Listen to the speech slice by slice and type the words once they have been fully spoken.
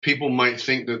people might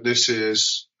think that this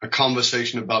is a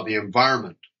conversation about the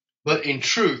environment. But in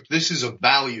truth, this is a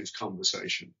values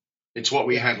conversation. It's what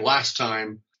we had last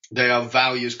time. They are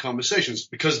values conversations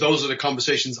because those are the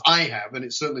conversations I have. And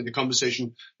it's certainly the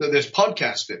conversation that this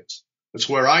podcast is. That's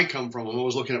where I come from. I'm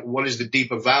always looking at what is the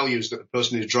deeper values that the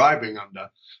person is driving under.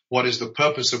 What is the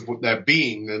purpose of what their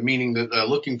being, the meaning that they're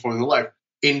looking for in their life.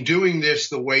 In doing this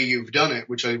the way you've done it,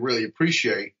 which I really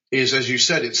appreciate, is, as you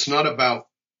said, it's not about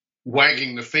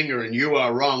wagging the finger and you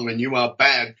are wrong and you are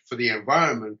bad for the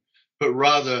environment, but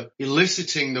rather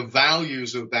eliciting the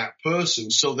values of that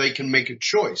person so they can make a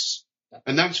choice.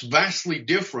 And that's vastly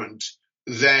different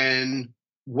than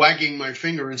wagging my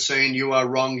finger and saying you are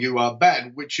wrong, you are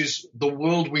bad, which is the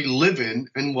world we live in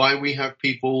and why we have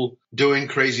people doing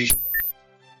crazy shit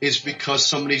is because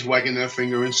somebody's wagging their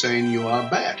finger and saying you are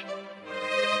bad.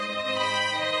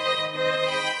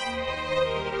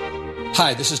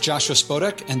 Hi, this is Joshua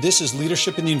Spodek, and this is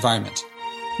Leadership in the Environment.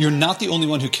 You're not the only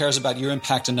one who cares about your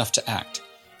impact enough to act.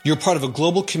 You're part of a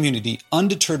global community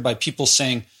undeterred by people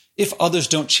saying, if others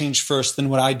don't change first, then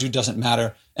what I do doesn't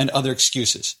matter, and other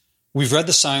excuses. We've read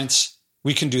the science.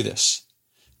 We can do this.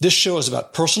 This show is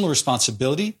about personal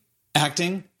responsibility,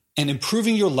 acting, and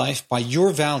improving your life by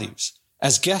your values.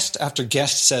 As guest after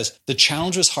guest says, the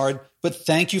challenge was hard, but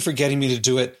thank you for getting me to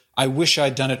do it. I wish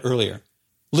I'd done it earlier.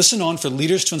 Listen on for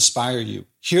leaders to inspire you,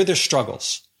 hear their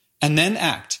struggles, and then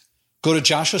act. Go to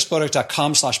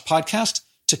joshuaspodek.com/podcast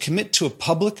to commit to a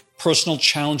public, personal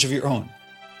challenge of your own.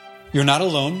 You're not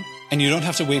alone, and you don't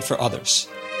have to wait for others.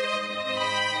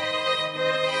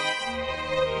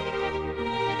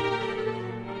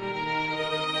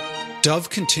 Dov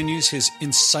continues his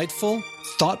insightful,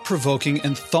 thought-provoking,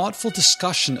 and thoughtful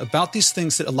discussion about these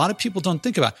things that a lot of people don't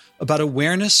think about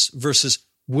awareness versus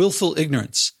willful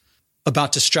ignorance,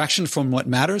 about distraction from what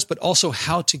matters, but also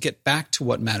how to get back to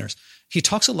what matters. He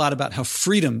talks a lot about how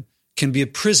freedom can be a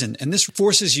prison, and this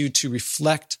forces you to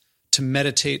reflect, to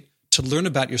meditate, to learn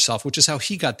about yourself, which is how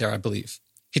he got there, I believe.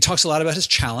 He talks a lot about his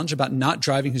challenge, about not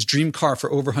driving his dream car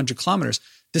for over 100 kilometers.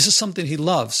 This is something he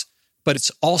loves, but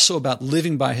it's also about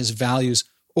living by his values,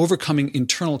 overcoming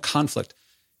internal conflict.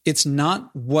 It's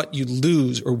not what you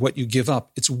lose or what you give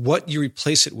up. It's what you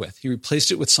replace it with. He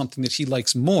replaced it with something that he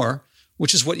likes more,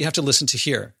 which is what you have to listen to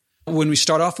here. When we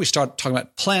start talking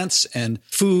about plants and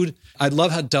food. I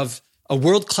love how Dov, a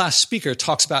world-class speaker,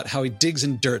 talks about how he digs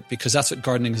in dirt because that's what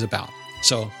gardening is about.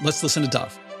 So let's listen to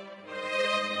Dov.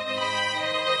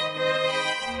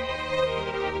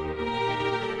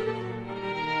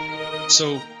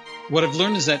 So what I've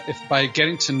learned is that if by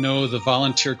getting to know the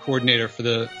volunteer coordinator for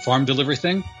the farm delivery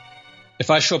thing, if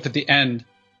I show up at the end,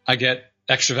 I get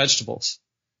extra vegetables.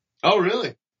 Oh,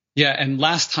 really? Yeah. And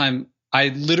last time I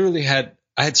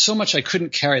had so much I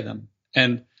couldn't carry them.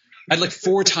 And I had like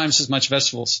 4 times as much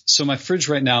vegetables. So my fridge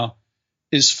right now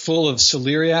is full of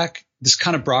celeriac, this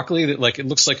kind of broccoli that it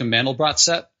looks like a Mandelbrot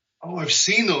set. Oh, I've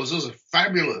seen those. Those are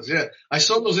fabulous. Yeah. I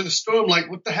saw those in the store. I'm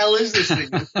like, what the hell is this thing?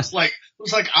 It looks like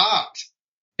art.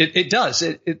 It does.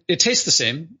 It tastes the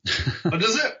same. Oh,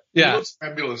 does it? Yeah. It looks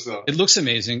fabulous though. It looks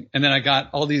amazing. And then I got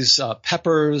all these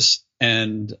peppers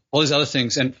and all these other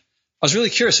things. And I was really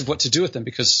curious of what to do with them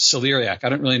because celeriac, I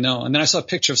don't really know. And then I saw a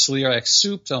picture of celeriac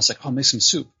soup. And I was like, oh, I'll make some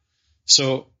soup.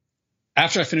 So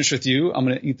after I finish with you, I'm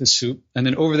going to eat the soup. And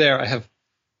then over there,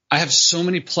 I have so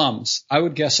many plums. I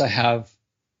would guess I have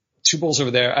 2 bowls over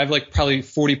there. I have probably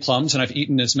 40 plums, and I've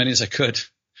eaten as many as I could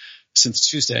since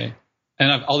Tuesday.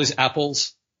 And I have all these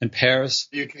apples and pears.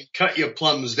 You can cut your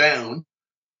plums down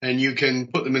and you can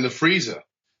put them in the freezer.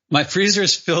 My freezer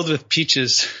is filled with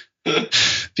peaches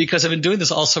because I've been doing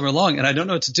this all summer long and I don't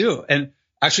know what to do. And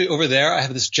actually over there, I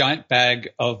have this giant bag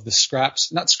of the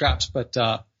scraps, not scraps, but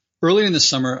earlier in the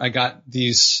summer, I got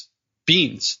these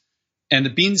beans. And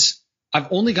the beans, I've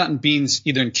only gotten beans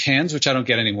either in cans, which I don't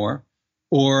get anymore,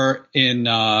 or in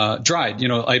dried.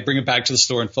 I bring a bag to the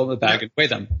store and fill the bag and weigh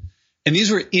them. And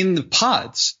these were in the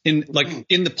pods, in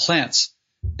the plants.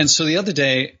 And so the other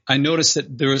day I noticed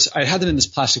that I had them in this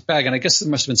plastic bag and I guess there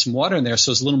must have been some water in there.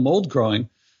 So there's a little mold growing.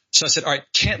 So I said, all right,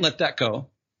 can't let that go.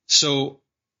 So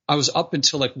I was up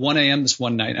until 1 a.m. this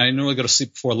one night. I normally go to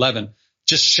sleep before 11,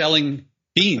 just shelling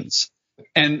beans.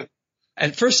 And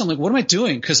at first I'm like, what am I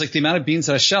doing? Cause the amount of beans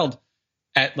that I shelled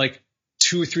at $2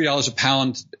 or $3 a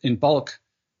pound in bulk,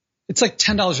 it's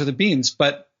 $10 worth of beans,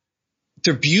 but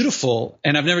they're beautiful,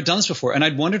 and I've never done this before. And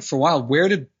I'd wondered for a while, where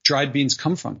did dried beans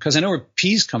come from? Because I know where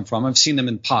peas come from. I've seen them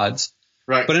in pods,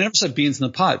 right? But I never saw beans in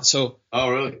the pod. So,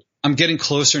 oh, really? I'm getting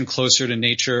closer and closer to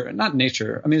nature. Not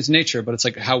nature. I mean, it's nature, but it's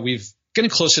how getting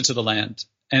closer to the land.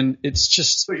 And it's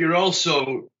just. But you're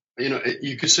also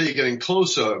you could say you're getting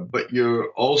closer, but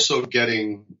you're also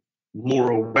getting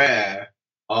more aware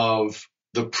of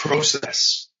the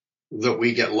process that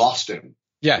we get lost in.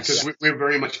 Yes. Because we're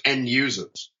very much end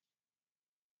users,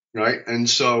 right? And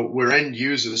so we're end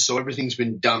users, so everything's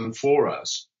been done for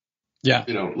us. Yeah.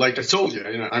 Like I told you,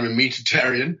 I'm a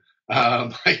meatitarian.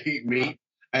 I eat meat.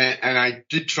 And I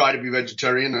did try to be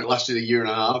vegetarian. It lasted a year and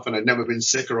a half, and I'd never been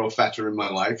sicker or fatter in my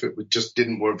life. It just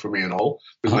didn't work for me at all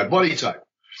with my body type.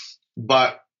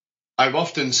 But I've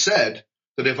often said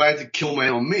that if I had to kill my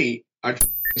own meat, I'd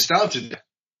starve to death,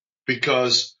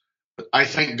 because I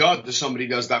thank God that somebody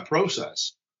does that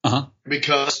process,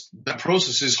 because that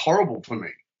process is horrible for me.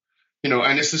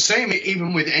 And it's the same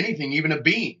even with anything, even a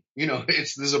bean.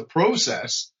 There's a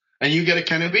process, and you get a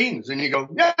can of beans, and you go,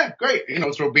 yeah, great,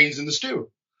 throw beans in the stew.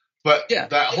 But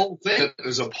that whole thing,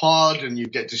 there's a pod, and you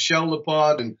get to shell the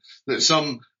pod, and that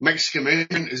some Mexican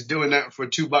immigrant is doing that for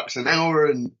 $2 an hour,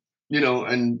 and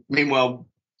and meanwhile,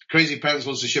 Crazy Pants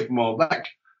wants to ship them all back.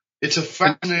 It's a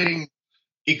fascinating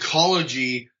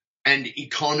ecology and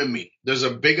economy. There's a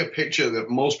bigger picture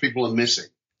that most people are missing.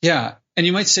 Yeah, and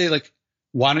you might say, like,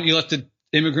 why don't you let the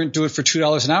immigrant do it for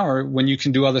 $2 an hour when you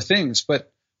can do other things?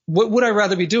 But what would I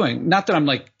rather be doing? Not that I'm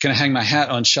like going to hang my hat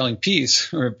on shelling peas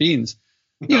or beans.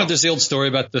 No. There's the old story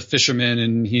about the fisherman,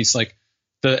 and he's like,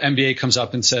 the MBA comes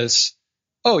up and says,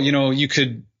 oh, you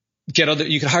could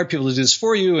hire people to do this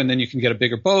for you, and then you can get a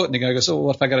bigger boat. And the guy goes, oh,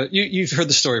 what if I got to, you've heard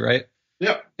the story, right?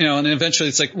 Yeah. And then eventually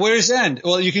it's like, where's the end?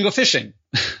 Well, you can go fishing.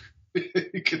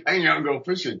 You can hang out and go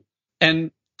fishing.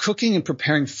 And cooking and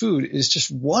preparing food is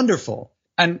just wonderful.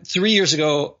 And 3 years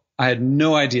ago, I had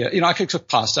no idea. I could cook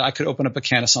pasta. I could open up a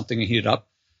can of something and heat it up.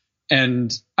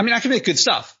 And I could make good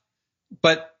stuff,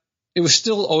 but it was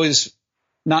still always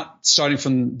not starting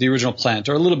from the original plant,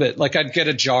 or a little bit. Like, I'd get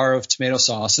a jar of tomato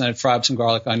sauce and I'd fry up some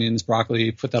garlic, onions,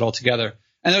 broccoli, put that all together.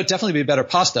 And it would definitely be better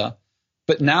pasta.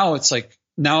 But now it's like,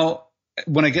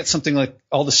 when I get something like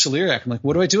all the celeriac, I'm like,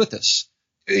 what do I do with this?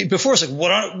 Before it's like,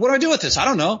 what do I do with this? I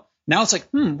don't know. Now it's like,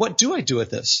 what do I do with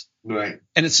this? Right.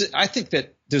 And I think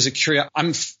that there's a curiosity.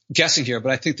 I'm guessing here,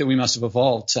 but I think that we must have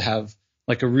evolved to have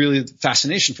like a really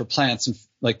fascination for plants and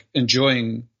like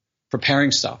enjoying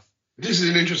preparing stuff. This is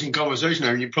an interesting conversation,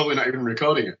 and you're probably not even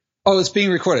recording it. Oh, it's being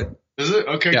recorded. Is it?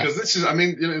 Okay, because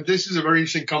Yeah. this is a very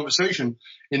interesting conversation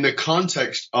in the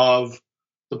context of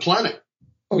the planet.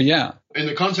 Oh, yeah. In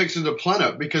the context of the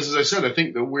planet, because as I said, I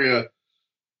think that we're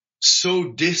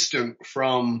so distant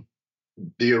from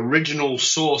the original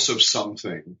source of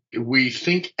something. We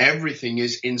think everything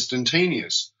is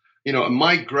instantaneous.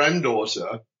 My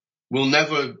granddaughter will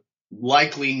never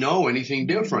likely know anything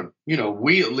different.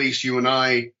 We, at least you and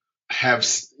I, have,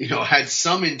 had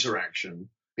some interaction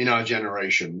in our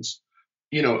generations.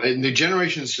 In the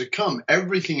generations to come,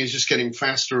 everything is just getting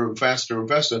faster and faster and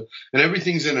faster, and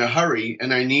everything's in a hurry,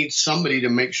 and I need somebody to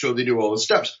make sure they do all the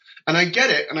steps. And I get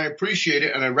it, and I appreciate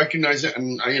it, and I recognize it,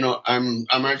 and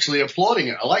I'm actually applauding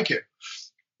it. I like it.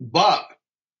 But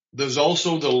there's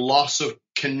also the loss of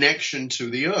connection to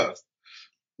the earth.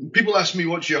 People ask me,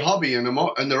 what's your hobby? And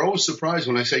they're always surprised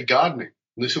when I say gardening.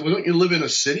 And they say, well, don't you live in a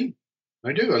city?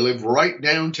 I do. I live right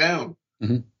downtown.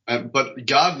 Mm-hmm. But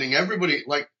gardening, everybody,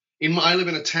 I live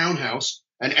in a townhouse,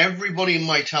 and everybody in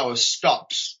my tower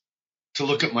stops to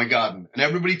look at my garden. And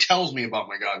everybody tells me about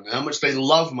my garden and how much they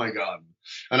love my garden.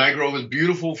 And I grow with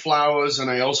beautiful flowers, and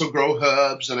I also grow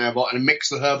herbs, and I mix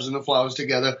the herbs and the flowers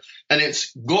together. And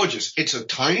it's gorgeous. It's a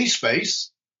tiny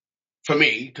space for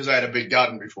me, because I had a big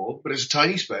garden before, but it's a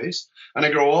tiny space. And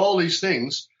I grow all these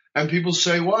things, and people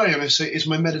say, why? And I say, it's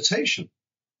my meditation.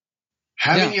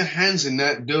 Having your hands in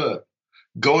that dirt,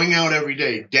 going out every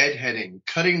day, deadheading,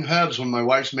 cutting herbs when my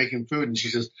wife's making food, and she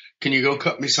says, can you go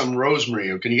cut me some rosemary,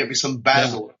 or can you get me some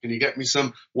basil, or can you get me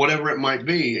some whatever it might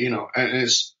be, and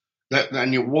it's that,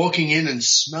 and you're walking in and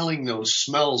smelling those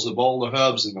smells of all the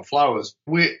herbs and the flowers.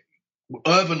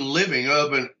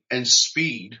 Urban and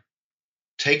speed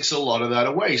takes a lot of that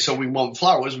away. So we want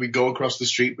flowers. We go across the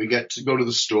street, we get to go to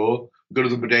the store, go to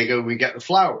the bodega, we get the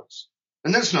flowers.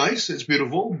 And that's nice. It's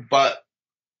beautiful, but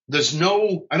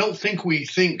I don't think we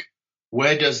think,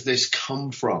 where does this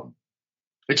come from?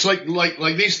 It's like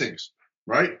these things,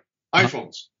 right?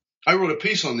 iPhones. I wrote a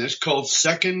piece on this called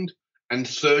Second and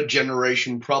Third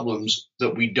Generation Problems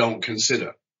That We Don't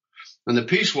Consider. And the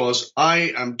piece was,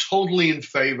 I am totally in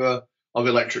favor of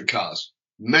electric cars,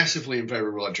 massively in favor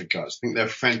of electric cars. I think they're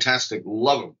fantastic.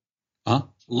 Love them.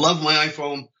 Love my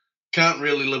iPhone. Can't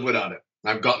really live without it.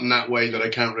 I've gotten that way that I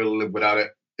can't really live without it.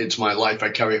 It's my life.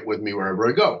 I carry it with me wherever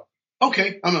I go.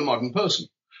 Okay, I'm a modern person.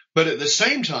 But at the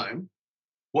same time,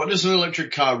 what does an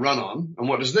electric car run on, and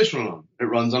what does this run on? It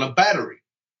runs on a battery.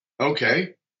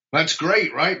 Okay, That's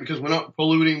great, right? Because we're not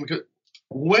polluting.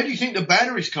 Where do you think the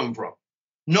batteries come from?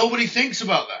 Nobody thinks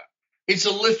about that. It's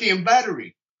a lithium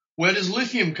battery. Where does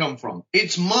lithium come from?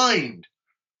 It's mined.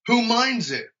 Who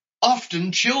mines it?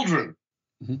 Often children.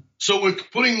 Mm-hmm. So we're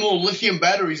putting more lithium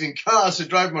batteries in cars to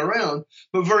drive them around,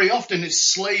 but very often it's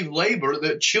slave labor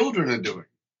that children are doing.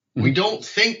 Mm-hmm. We don't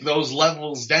think those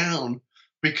levels down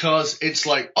because it's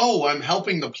like, oh, I'm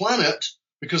helping the planet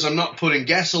because I'm not putting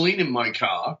gasoline in my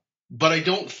car, but I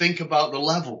don't think about the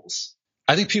levels.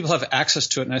 I think people have access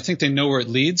to it, and I think they know where it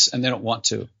leads, and they don't want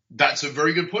to. That's a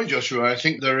very good point, Joshua. I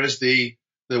think there is the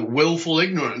willful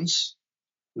ignorance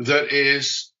that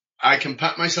is, I can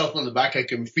pat myself on the back, I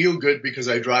can feel good because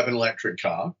I drive an electric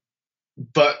car,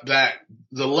 but that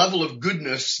the level of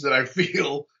goodness that I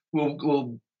feel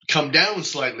will come down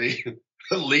slightly,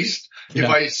 at least, if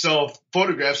I saw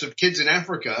photographs of kids in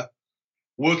Africa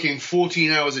working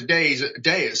 14 hours a day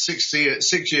at 6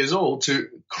 years old to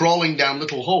crawling down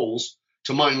little holes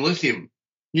to mine lithium.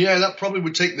 Yeah, that probably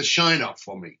would take the shine off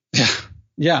for me.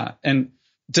 Yeah. And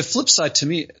the flip side to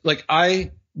me, like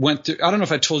I went through, I don't know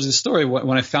if I told you the story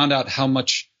when I found out how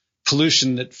much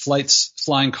pollution that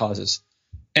flying causes.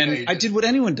 And I did what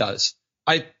anyone does.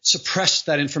 I suppressed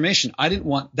that information. I didn't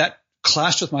want that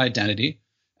clashed with my identity,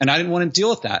 and I didn't want to deal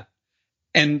with that.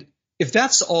 And if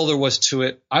that's all there was to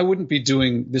it, I wouldn't be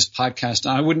doing this podcast.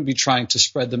 And I wouldn't be trying to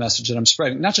spread the message that I'm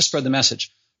spreading, not just spread the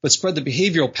message, but spread the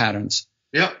behavioral patterns.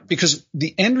 Yeah. Because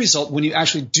the end result, when you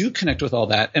actually do connect with all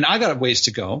that, and I got a ways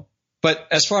to go, but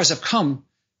as far as I've come,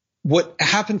 what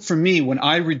happened for me when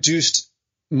I reduced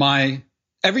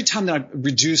every time that I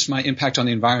reduced my impact on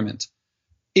the environment,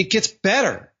 it gets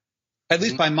better, at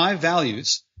least by my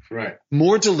values. Right.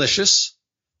 More delicious,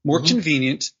 more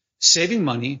convenient, saving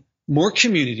money, more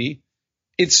community.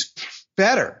 It's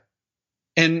better.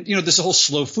 And, there's a whole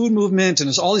slow food movement, and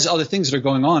there's all these other things that are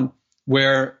going on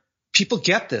where people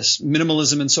get this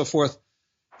minimalism and so forth,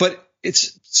 but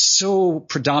it's so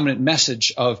predominant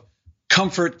message of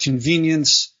comfort,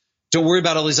 convenience. Don't worry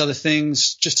about all these other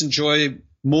things. Just enjoy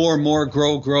more,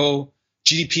 grow.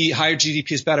 GDP, higher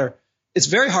GDP is better. It's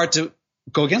very hard to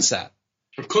go against that.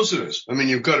 Of course it is. I mean,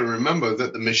 you've got to remember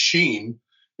that the machine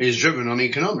is driven on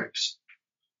economics,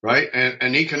 right?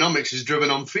 And economics is driven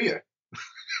on fear.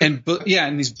 And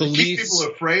these beliefs. Keep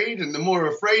people afraid, and the more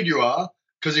afraid you are,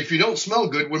 because if you don't smell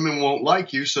good, women won't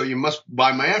like you, so you must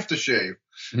buy my aftershave.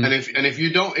 Mm-hmm. And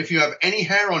if you have any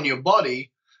hair on your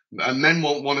body, men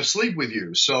won't want to sleep with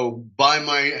you, so buy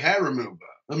my hair remover.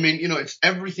 I mean, it's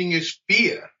everything is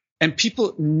fear. And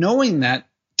people knowing that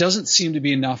doesn't seem to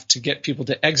be enough to get people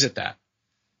to exit that.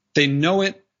 They know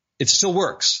it still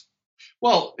works.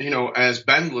 Well, as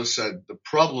Bandler said, the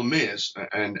problem is,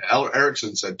 and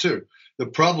Erickson said too, the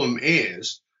problem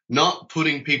is not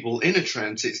putting people in a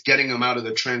trance, it's getting them out of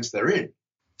the trance they're in.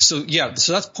 So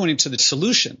that's pointing to the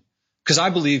solution, because I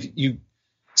believe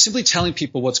simply telling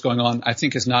people what's going on, I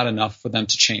think, is not enough for them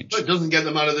to change. But it doesn't get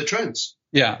them out of the trance.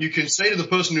 Yeah. You can say to the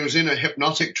person who's in a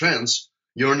hypnotic trance,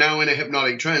 you're now in a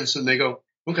hypnotic trance, and they go,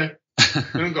 okay.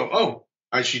 They don't go, oh,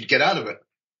 I should get out of it.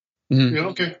 Mm-hmm.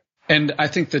 Okay. And I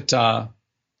think that,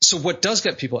 so what does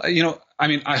get people,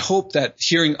 I hope that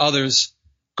hearing others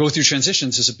go through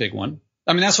transitions is a big one.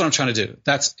 I mean, that's what I'm trying to do.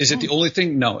 Is it the only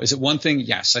thing? No. Is it one thing?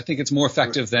 Yes. I think it's more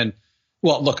effective than,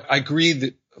 well, look, I agree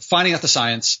that finding out the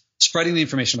science, spreading the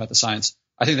information about the science,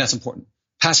 I think that's important.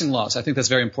 Passing laws, I think that's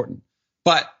very important.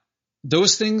 But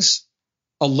those things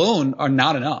alone are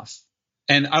not enough.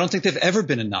 And I don't think they've ever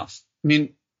been enough.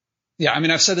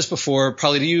 I've said this before,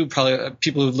 probably to you, probably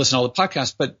people who listen to all the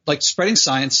podcasts, but like spreading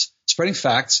science, spreading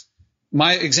facts.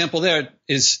 My example there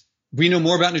is we know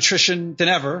more about nutrition than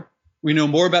ever. We know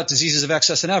more about diseases of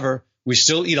excess than ever. We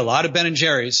still eat a lot of Ben and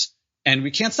Jerry's, and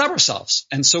we can't stop ourselves.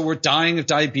 And so we're dying of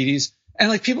diabetes. And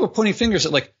like people are pointing fingers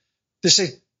at they say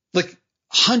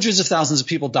hundreds of thousands of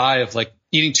people die of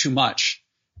eating too much.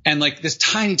 And this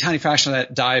tiny, tiny fraction of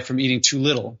that die from eating too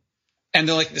little. And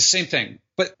they're the same thing.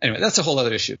 But anyway, that's a whole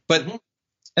other issue. But,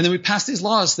 and then we pass these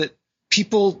laws that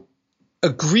people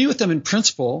agree with them in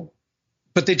principle,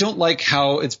 but they don't like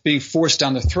how it's being forced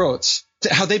down their throats,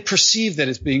 how they perceive that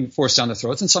it's being forced down their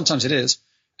throats. And sometimes it is.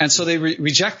 And so they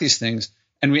reject these things,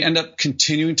 and we end up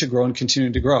continuing to grow and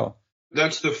continuing to grow.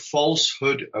 That's the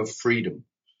falsehood of freedom,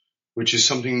 which is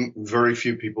something very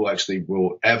few people actually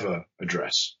will ever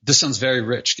address. This sounds very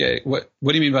rich, Gay. What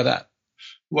do you mean by that?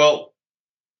 Well,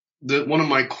 one of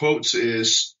my quotes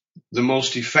is, the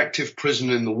most effective prison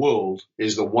in the world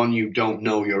is the one you don't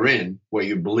know you're in, where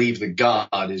you believe that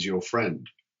God is your friend.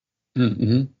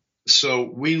 Mm-hmm. So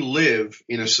we live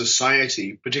in a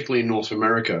society, particularly in North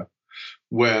America,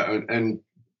 and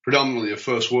predominantly the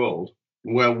first world,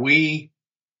 where we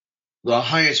the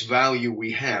highest value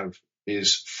we have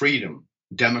is freedom,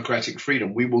 democratic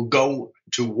freedom. We will go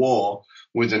to war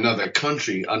with another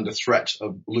country under threat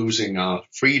of losing our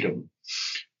freedom,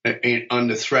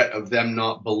 under threat of them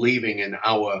not believing in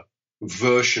our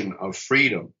version of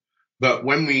freedom. But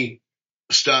when we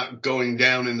start going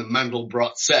down in the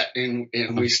Mandelbrot set and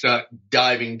we start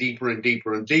diving deeper and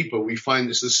deeper and deeper, we find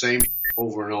it's the same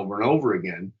over and over and over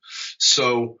again.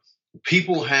 So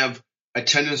people have a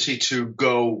tendency to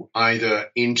go either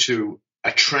into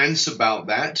a trance about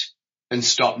that and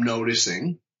stop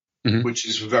noticing, which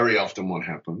is very often what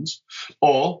happens,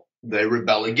 or they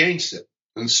rebel against it.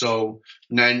 And so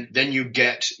then you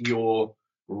get your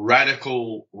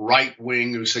radical right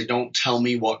wing who say, don't tell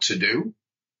me what to do.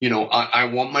 You know, I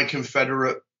want my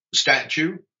Confederate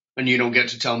statue and you don't get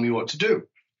to tell me what to do.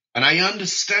 And I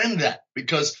understand that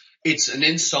because it's an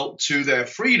insult to their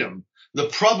freedom. The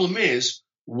problem is,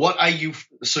 what are you?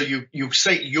 So you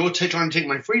say you're trying to take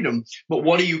my freedom, but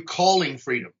what are you calling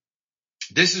freedom?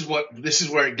 This is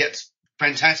where it gets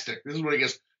fantastic. This is where it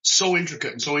gets so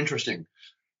intricate and so interesting.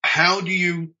 How do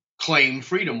you claim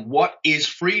freedom? What is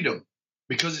freedom?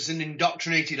 Because it's an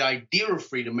indoctrinated idea of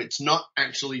freedom. It's not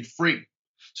actually free.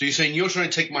 So you're saying you're trying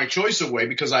to take my choice away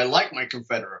because I like my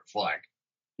Confederate flag,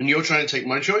 and you're trying to take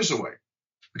my choice away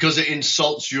because it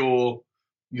insults your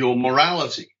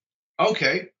morality.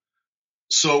 Okay.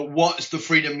 So what's the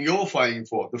freedom you're fighting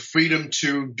for? The freedom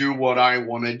to do what I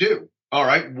want to do. All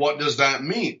right. What does that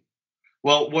mean?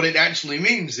 Well, what it actually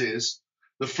means is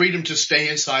the freedom to stay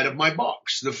inside of my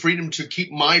box, the freedom to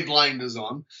keep my blinders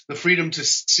on, the freedom to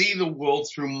see the world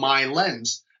through my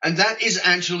lens. And that is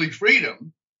actually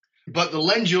freedom. But the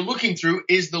lens you're looking through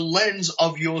is the lens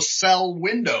of your cell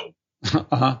window.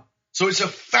 So it's a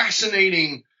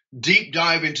fascinating deep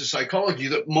dive into psychology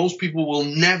that most people will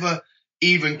never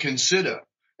even consider.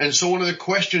 And so one of the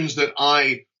questions that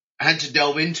I had to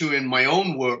delve into in my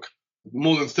own work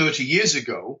more than 30 years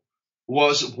ago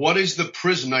was, what is the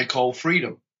prison I call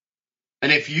freedom?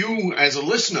 And if you, as a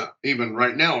listener, even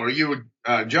right now, or you,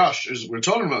 Josh, as we're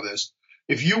talking about this,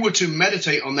 if you were to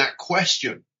meditate on that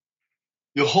question,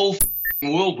 your whole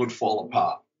world would fall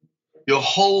apart. Your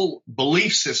whole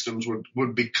belief systems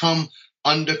would become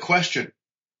under question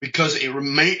because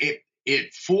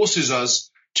it forces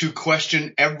us to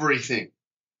question everything.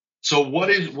 So what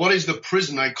is the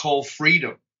prison I call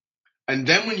freedom? And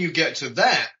then when you get to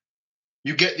that,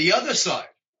 you get the other side.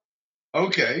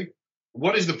 Okay,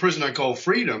 what is the prison I call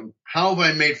freedom? How have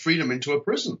I made freedom into a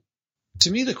prison?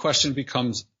 To me, the question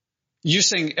becomes, you're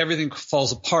saying everything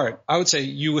falls apart. I would say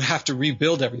you would have to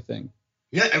rebuild everything.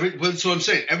 Yeah, that's what I'm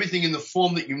saying. Everything in the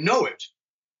form that you know it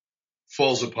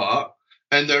falls apart.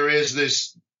 And there is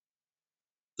this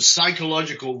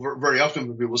psychological, very often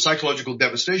for people, psychological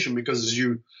devastation because, as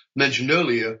you mentioned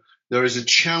earlier, there is a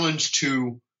challenge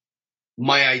to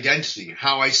my identity,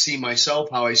 how I see myself,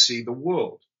 how I see the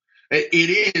world.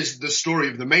 It is the story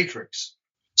of the Matrix.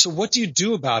 So what do you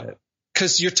do about it?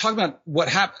 Because you're talking about what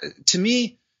happened. To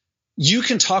me, you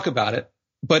can talk about it,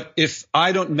 but if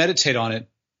I don't meditate on it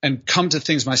and come to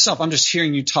things myself, I'm just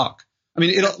hearing you talk. I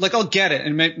mean, I'll get it,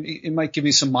 and it might give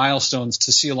me some milestones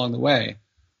to see along the way.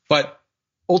 But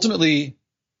ultimately,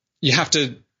 you have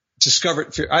to discover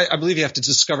it. I believe you have to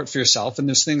discover it for yourself. And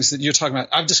there's things that you're talking about.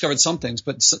 I've discovered some things,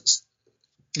 but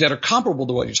that are comparable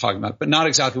to what you're talking about, but not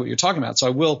exactly what you're talking about. So I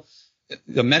will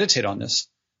meditate on this.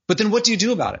 But then, what do you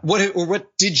do about it?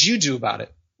 What did you do about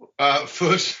it?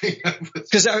 First thing,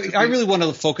 because I really want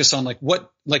to focus on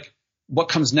what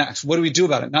comes next. What do we do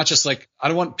about it? Not just I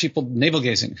don't want people navel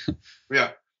gazing. Yeah.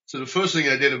 So the first thing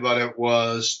I did about it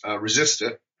was resist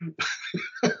it.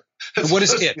 What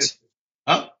is it?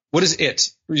 Huh? What is it?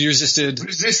 You resisted.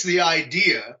 Resist the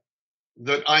idea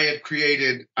that I had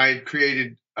created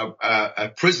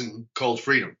a prison called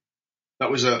freedom.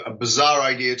 That was a bizarre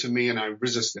idea to me, and I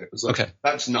resisted it. It was like, okay,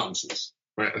 that's nonsense.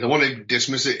 Right? I wanted to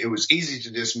dismiss it. It was easy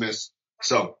to dismiss.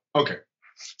 So, okay.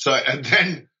 So, and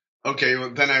then,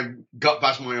 then I got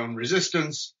past my own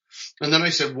resistance. And then I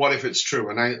said, what if it's true?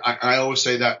 And I always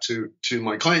say that to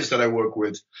my clients that I work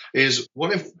with is,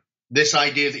 what if this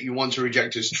idea that you want to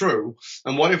reject is true?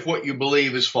 And what if what you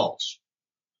believe is false?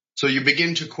 So you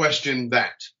begin to question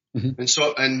that.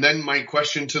 Mm-hmm. And then my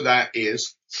question to that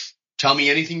is, tell me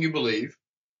anything you believe.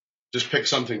 Just pick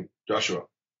something, Joshua.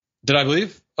 Did I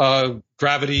believe?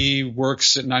 Gravity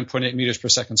works at 9.8 meters per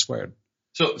second squared.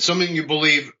 So something you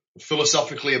believe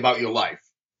philosophically about your life.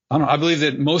 I don't know. I believe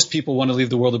that most people want to leave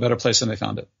the world a better place than they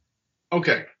found it.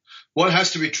 Okay. What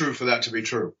has to be true for that to be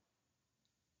true?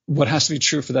 What has to be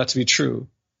true for that to be true?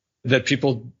 That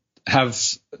people have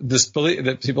this belief,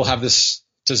 that people have this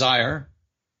desire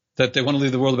that they want to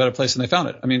leave the world a better place than they found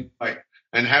it. I mean, Right.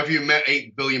 And have you met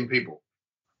 8 billion people?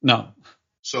 no.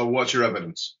 So what's your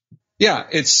evidence? Yeah,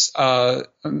 it's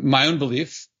my own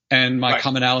belief and my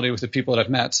commonality with the people that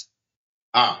I've met.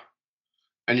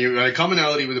 And you got a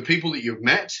commonality with the people that you've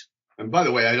met. And by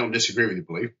the way, I don't disagree with your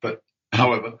belief, but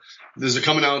however, there's a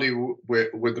commonality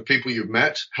with the people you've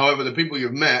met. However, the people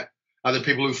you've met are the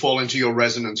people who fall into your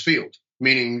resonance field,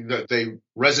 meaning that they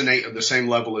resonate at the same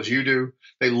level as you do.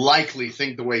 They likely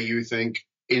think the way you think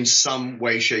in some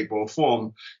way, shape, or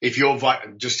form. If you're,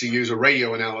 just to use a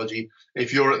radio analogy,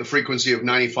 if you're at the frequency of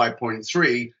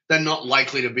 95.3, they're not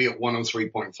likely to be at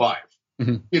 103.5.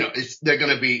 Mm-hmm. You know, they're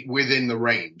going to be within the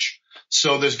range.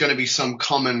 So there's going to be some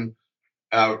common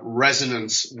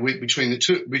resonance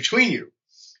between you.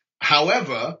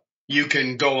 However, you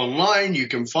can go online, you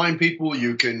can find people,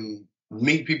 you can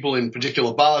meet people in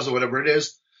particular bars or whatever it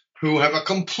is who have a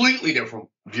completely different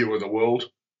view of the world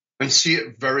and see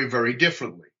it very, very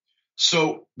differently.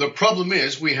 So the problem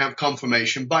is we have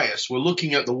confirmation bias. We're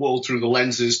looking at the world through the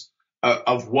lenses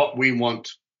of what we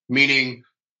want, meaning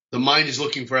the mind is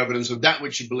looking for evidence of that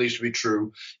which it believes to be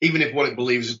true, even if what it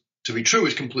believes to be true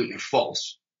is completely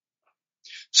false.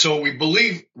 So we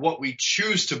believe what we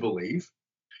choose to believe,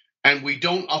 and we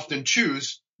don't often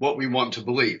choose what we want to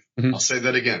believe. Mm-hmm. I'll say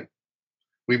that again.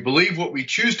 We believe what we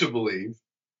choose to believe,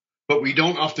 but we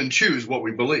don't often choose what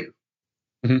we believe.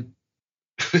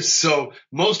 Mm-hmm. So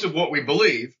most of what we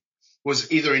believe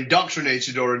was either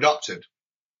indoctrinated or adopted.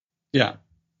 Yeah.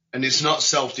 And it's not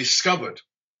self-discovered.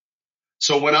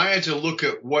 So when I had to look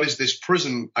at what is this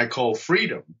prison I call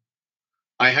freedom,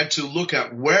 I had to look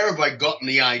at where have I gotten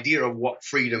the idea of what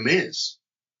freedom is?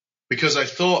 Because I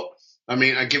thought,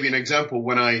 I give you an example.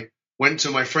 When I went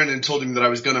to my friend and told him that I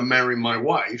was going to marry my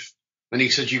wife, and he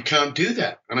said, you can't do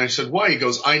that. And I said, why? He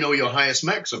goes, I know your highest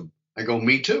maxim. I go,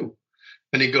 me too.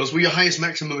 And he goes, well, your highest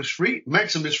maxim is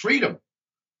freedom.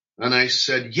 And I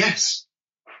said, yes.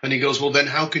 And he goes, well, then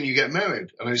how can you get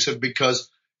married? And I said,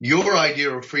 because your idea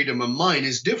of freedom and mine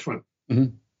is different. Mm-hmm.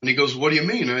 And he goes, what do you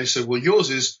mean? And I said, well, yours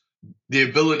is the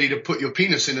ability to put your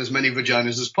penis in as many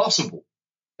vaginas as possible.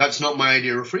 That's not my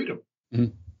idea of freedom.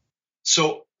 Mm-hmm.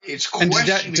 So it's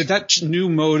questioning. And did that new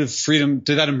mode of freedom,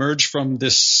 did that emerge from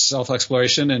this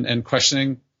self-exploration and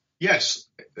questioning? Yes.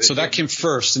 So that came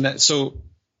first. And so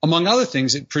among other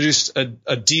things, it produced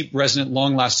a deep, resonant,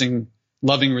 long-lasting,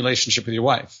 loving relationship with your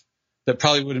wife that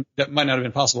might not have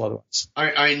been possible otherwise.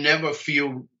 I never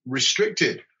feel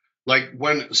restricted.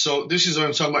 So this is what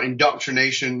I'm talking about,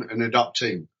 indoctrination and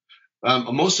adopting.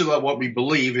 Most of what we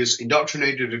believe is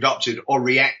indoctrinated, adopted, or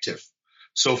reactive.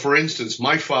 So for instance,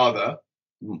 my father,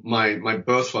 my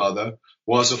birth father,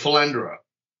 was a philanderer.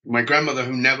 My grandmother,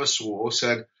 who never swore,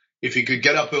 said if he could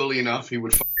get up early enough, he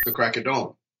would the crack of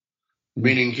dawn.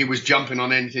 Meaning he was jumping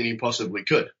on anything he possibly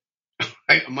could.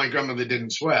 My grandmother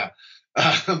didn't swear,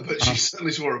 but she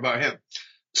certainly swore about him.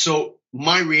 So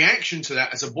my reaction to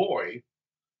that as a boy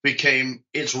became,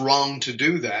 it's wrong to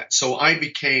do that. So I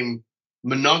became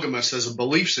monogamous as a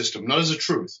belief system, not as a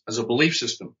truth, as a belief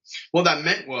system. What that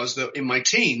meant was that in my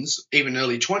teens, even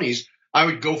early 20s, I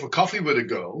would go for coffee with a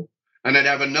girl, and I'd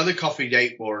have another coffee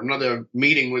date or another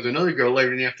meeting with another girl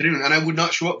later in the afternoon, and I would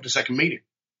not show up to the second meeting.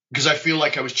 Because I feel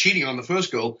like I was cheating on the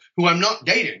first girl, who I'm not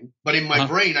dating, but in my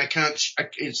brain,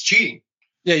 it's cheating.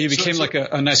 Yeah, you became like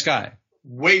a nice guy.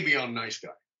 Way beyond nice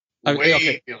guy.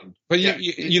 Way beyond. But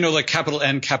you know, like capital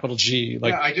N, capital G.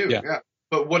 Like, yeah, I do. Yeah.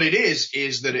 But what it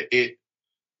is that it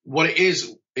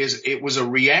was a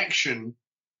reaction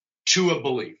to a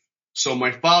belief. So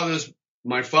my father's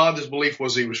belief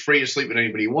was he was free to sleep with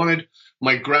anybody he wanted.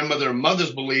 My grandmother and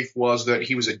mother's belief was that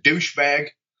he was a douchebag.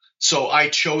 So I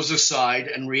chose a side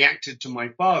and reacted to my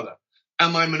father.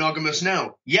 Am I monogamous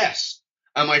now? Yes.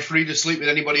 Am I free to sleep with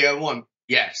anybody I want?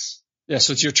 Yes. Yeah,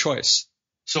 so it's your choice.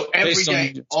 So every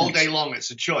day, all day long,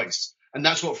 it's a choice. And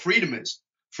that's what freedom is.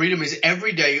 Freedom is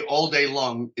every day, all day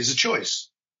long is a choice.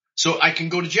 So I can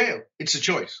go to jail. It's a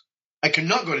choice. I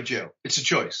cannot go to jail. It's a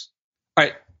choice. All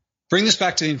right. Bring this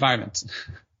back to the environment.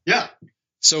 Yeah.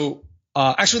 So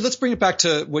actually, let's bring it back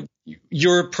to what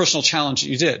your personal challenge that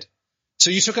you did. So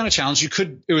you took on a challenge.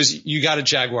 You got a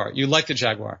Jaguar. You liked the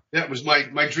Jaguar. Yeah, it was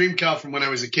my dream car from when I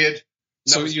was a kid.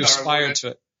 So you aspired to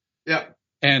it. Yeah.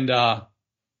 And now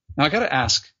I got to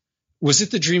ask, was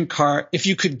it the dream car? If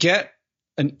you could get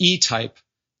an E-Type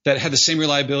that had the same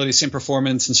reliability, same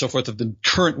performance, and so forth of the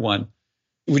current one,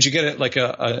 would you get it like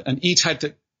an E-Type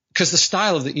that? Because the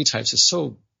style of the E-Types is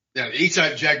so. Yeah, the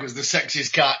E-Type Jag was the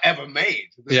sexiest car ever made.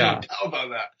 There's no doubt about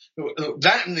that.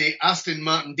 That and the Aston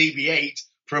Martin DB8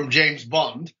 from James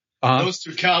Bond. Those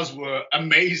two cars were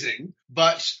amazing.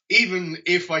 But even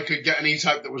if I could get an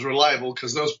E-Type that was reliable,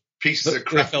 because those pieces of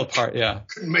crap. They fell apart, yeah.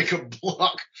 Couldn't make a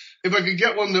block. If I could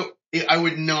get one I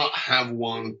would not have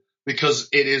one because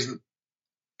it is,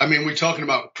 I mean, we're talking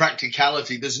about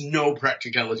practicality. There's no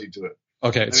practicality to it.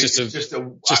 Okay.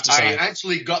 I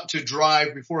actually got to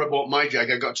drive, before I bought my Jag,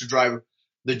 I got to drive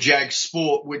the Jag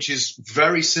Sport, which is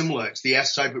very similar. It's the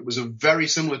S-Type. It was very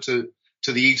similar to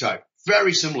the E-Type.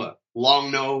 Very similar. Long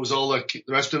nose, all the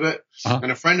rest of it. Uh-huh.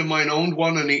 And a friend of mine owned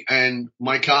one, and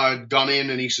my car had gone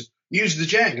in, and he said, use the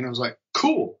Jag. And I was like,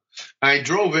 cool. I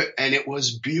drove it, and it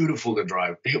was beautiful to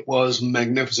drive. It was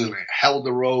magnificent. It held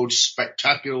the road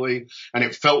spectacularly, and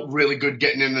it felt really good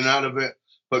getting in and out of it.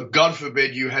 But God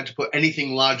forbid you had to put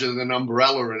anything larger than an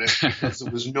umbrella in it because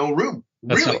there was no room.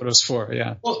 That's really. Not what it was for,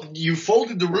 yeah. Well, you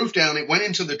folded the roof down, it went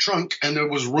into the trunk, and there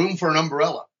was room for an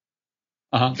umbrella.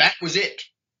 Uh-huh. That was it.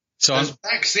 So there's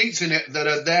back seats in it that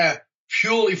are there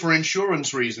purely for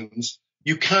insurance reasons.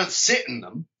 You can't sit in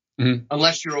them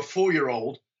unless you're a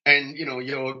 4-year-old and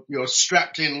you're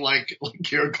strapped in like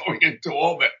you're going into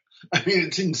orbit. I mean,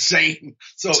 it's insane.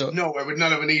 So no, I would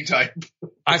not have an E-Type.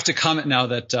 I have to comment now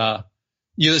that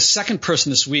you're the second person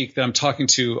this week that I'm talking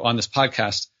to on this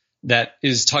podcast that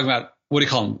is talking about, what do you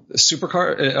call them?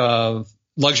 Supercar,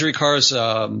 luxury cars,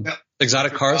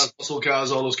 exotic cars, muscle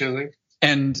cars, all those kind of things.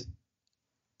 And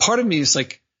part of me is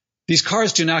like, these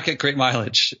cars do not get great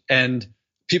mileage, and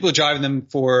people are driving them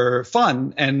for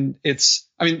fun. And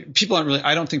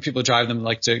I don't think people drive them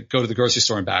like to go to the grocery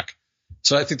store and back.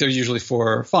 So I think they're usually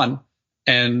for fun,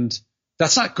 and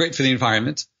that's not great for the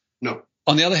environment. No.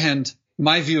 On the other hand,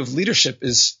 my view of leadership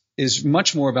is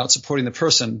much more about supporting the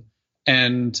person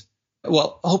and,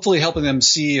 well, hopefully helping them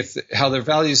see how their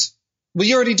values, well,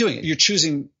 you're already doing it. You're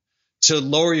choosing to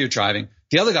lower your driving.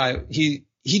 The other guy, he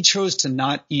chose to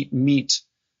not eat meat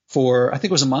for, I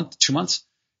think it was a month, 2 months.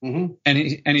 Mm-hmm.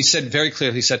 And he said very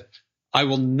clearly, he said, I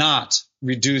will not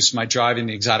reduce my driving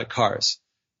the exotic cars.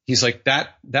 He's like,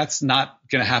 that's not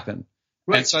going to happen.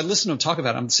 Right. And so I listened to him talk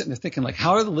about it. I'm sitting there thinking, like,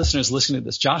 how are the listeners listening to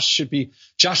this? Josh should be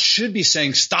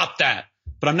saying, stop that.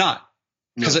 But I'm not,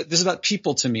 because this is about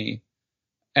people to me.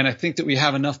 And I think that we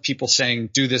have enough people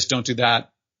saying, do this, don't do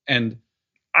that. And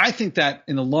I think that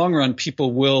in the long run,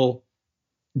 people will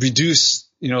reduce,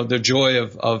 their joy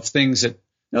of things that,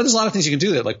 there's a lot of things you can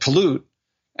do that, like pollute.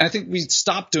 And I think we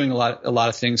stop doing a lot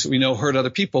of things that we know hurt other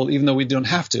people, even though we don't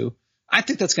have to. I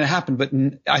think that's going to happen, but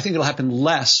I think it'll happen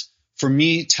less for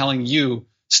me telling you,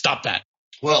 stop that.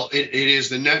 Well, it is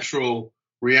the natural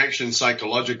reaction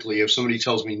psychologically if somebody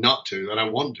tells me not to, that I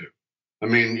want to. I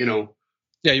mean,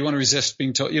 Yeah, you want to resist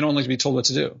being told. You don't like to be told what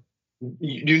to do. Do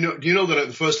you know that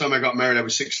the first time I got married, I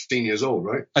was 16 years old,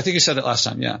 right? I think you said that last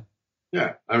time, yeah.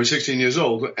 Yeah, I was 16 years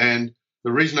old, and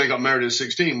the reason I got married at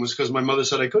 16 was because my mother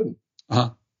said I couldn't.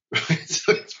 Uh-huh.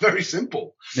 So it's very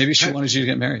simple. Maybe she wanted you to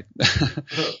get married.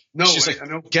 No, she's like,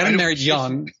 get him married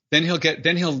young, then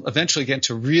he'll eventually get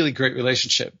into a really great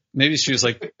relationship. Maybe she was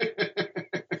like,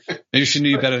 maybe she knew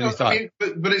you better than you thought.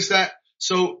 But it's that.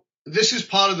 So this is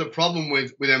part of the problem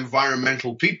with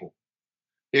environmental people,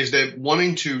 is they're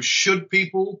wanting to should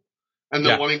people, and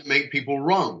they're wanting to make people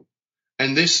wrong.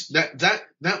 And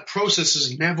that process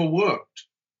has never worked.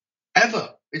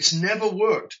 Ever. It's never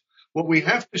worked. What we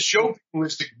have to show people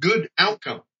is the good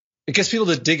outcome. It gets people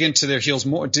to dig their heels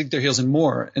in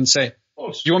more and say,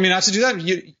 you want me not to do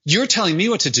that? You're telling me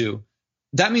what to do.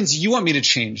 That means you want me to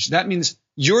change. That means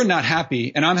you're not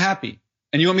happy and I'm happy.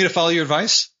 And you want me to follow your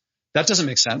advice? That doesn't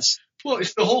make sense. Well,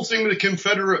 it's the whole thing with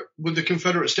the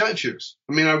Confederate statues.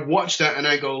 I mean, I watch that and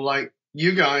I go, like,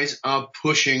 you guys are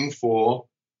pushing for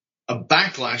a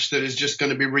backlash that is just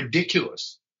going to be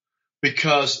ridiculous.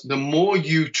 Because the more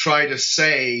you try to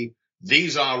say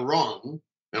these are wrong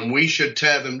and we should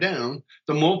tear them down,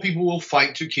 the more people will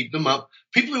fight to keep them up.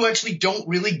 People who actually don't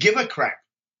really give a crap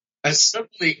are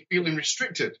suddenly feeling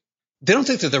restricted. They don't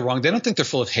think that they're wrong. They don't think they're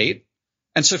full of hate.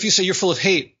 And so if you say you're full of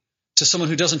hate to someone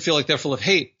who doesn't feel like they're full of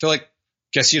hate, they're like,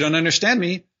 guess you don't understand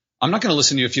me. I'm not going to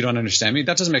listen to you if you don't understand me.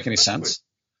 That doesn't make any sense.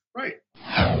 Right.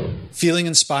 Feeling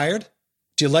inspired?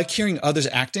 Do you like hearing others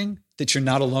acting that you're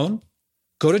not alone?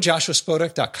 Go to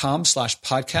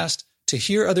joshuaspodek.com/podcast to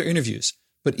hear other interviews,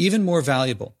 but even more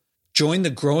valuable, join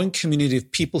the growing community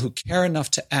of people who care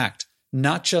enough to act,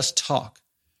 not just talk.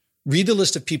 Read the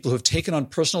list of people who have taken on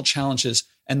personal challenges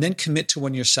and then commit to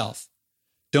one yourself.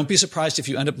 Don't be surprised if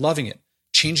you end up loving it,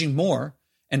 changing more,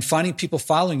 and finding people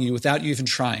following you without you even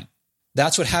trying.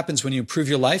 That's what happens when you improve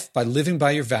your life by living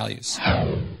by your values.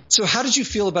 So how did you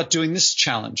feel about doing this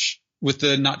challenge with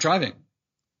the not driving?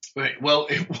 Right. Well,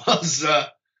 it was,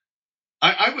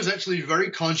 I was actually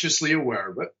very consciously aware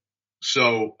of it.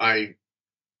 So I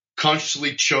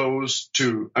consciously chose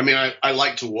to, I mean, I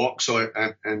like to walk,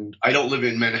 and I don't live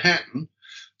in Manhattan.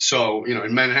 So,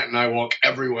 in Manhattan, I walk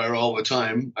everywhere all the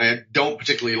time. I don't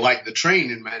particularly like the train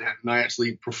in Manhattan. I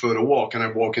actually prefer to walk, and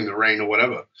I walk in the rain or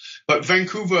whatever. But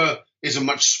Vancouver is a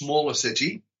much smaller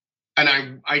city,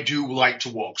 and I do like to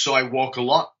walk. So I walk a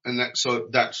lot, and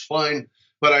that's fine.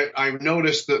 But I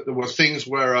noticed that there were things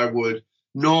where I would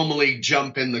normally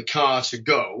jump in the car to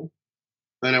go,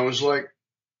 and I was like,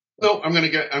 no, I'm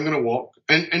going to walk.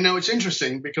 And now it's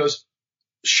interesting because,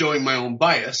 showing my own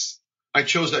bias, I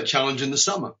chose that challenge in the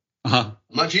summer. Uh-huh.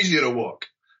 Much easier to walk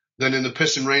than in the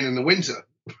piss and rain in the winter.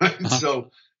 Right? Uh-huh.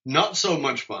 So not so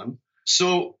much fun.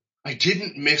 So I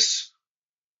didn't miss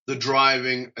the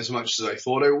driving as much as I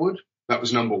thought I would. That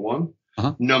was number one.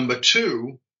 Uh-huh. Number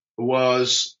two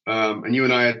was, and you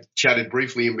and I had chatted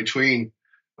briefly in between,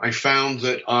 I found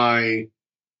that I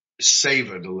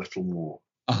savored a little more.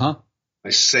 Uh-huh. I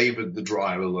savored the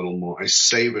drive a little more. I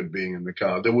savored being in the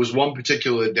car. There was one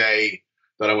particular day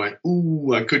that I went,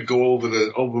 ooh, I could go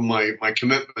over my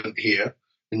commitment here.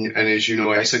 And as you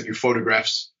know, I sent you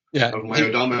photographs of my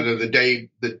odometer the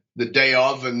day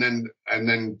of, and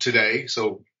then today.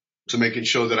 So to making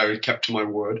sure that I kept to my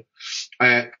word.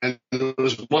 And there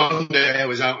was one day I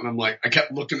was out, and I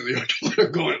kept looking at the odometer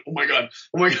going, oh my God.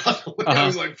 Uh-huh. I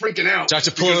was like freaking out. Did you have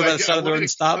to pull over by the side of the road and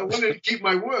stop? I wanted to keep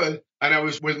my word. And I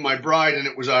was with my bride, and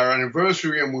it was our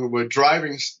anniversary, and we were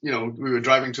driving,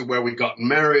 to where we'd gotten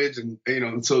married,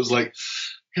 and so it was like,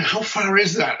 how far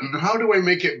is that? And how do I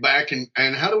make it back?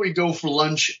 And how do we go for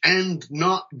lunch and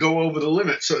not go over the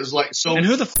limit? So it was like, so. And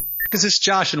who the is this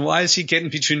Josh, and why is he getting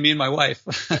between me and my wife?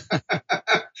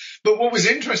 But what was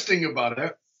interesting about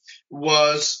it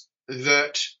was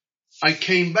that I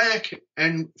came back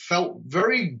and felt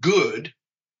very good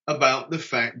about the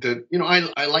fact that,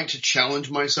 I like to challenge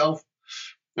myself.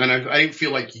 And I didn't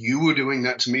feel like you were doing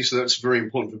that to me, so that's very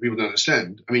important for people to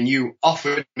understand. I mean, you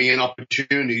offered me an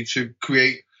opportunity to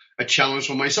create a challenge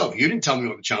for myself. You didn't tell me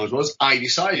what the challenge was. I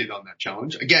decided on that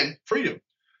challenge. Again, freedom,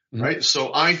 mm-hmm. Right?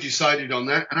 So I decided on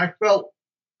that, and I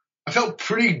felt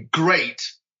pretty great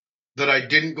that I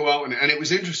didn't go out. And it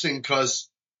was interesting because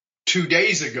 2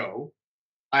 days ago,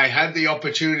 I had the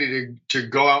opportunity to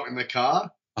go out in the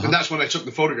car. Uh-huh. And that's when I took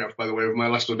the photograph, by the way, of my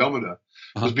last odometer.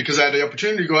 Uh-huh. Was because I had the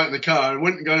opportunity to go out in the car, and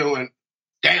went,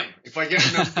 damn, if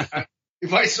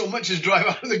I so much as drive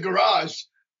out of the garage,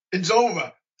 it's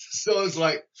over. So it's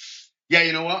like, yeah,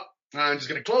 you know what? I'm just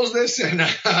going to close this, and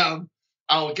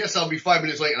I'll be 5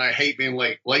 minutes late, and I hate being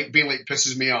late. Being late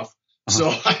pisses me off.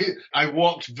 Uh-huh. So I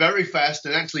walked very fast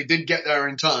and actually did get there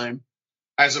in time,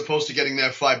 as opposed to getting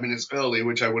there 5 minutes early,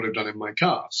 which I would have done in my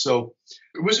car. So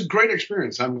it was a great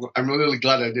experience. I'm really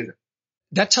glad I did it.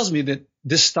 That tells me that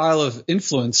this style of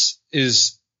influence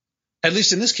is, at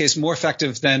least in this case, more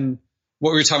effective than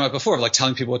what we were talking about before, like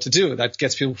telling people what to do. That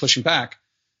gets people pushing back.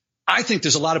 I think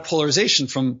there's a lot of polarization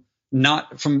from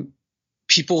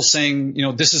people saying,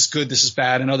 this is good, this is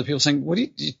bad, and other people saying, what do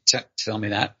you tell me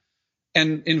that?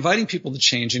 And inviting people to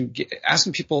change and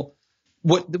asking people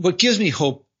what gives me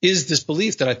hope is this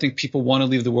belief that I think people want to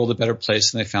leave the world a better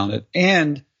place than they found it.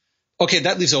 And okay,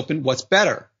 that leaves open what's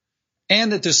better.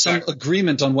 And that there's some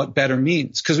agreement on what better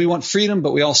means, because we want freedom,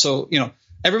 but we also,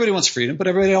 everybody wants freedom, but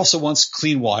everybody also wants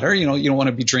clean water. You don't want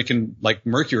to be drinking like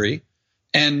mercury.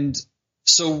 And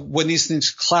so when these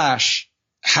things clash,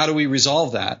 how do we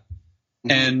resolve that?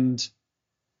 Mm-hmm. And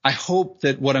I hope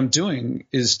that what I'm doing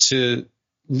is to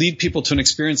lead people to an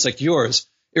experience like yours.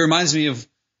 It reminds me of,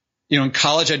 in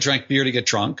college, I drank beer to get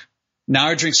drunk. Now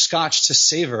I drink scotch to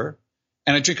savor.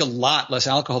 And I drink a lot less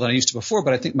alcohol than I used to before,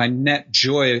 but I think my net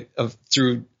joy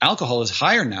through alcohol is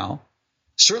higher now,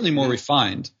 certainly more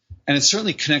refined, and it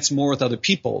certainly connects more with other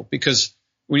people, because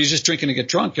when you're just drinking to get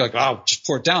drunk, you're like, oh, just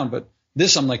pour it down. But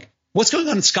this, I'm like, what's going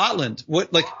on in Scotland?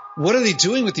 What are they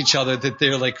doing with each other that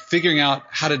they're like figuring out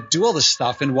how to do all this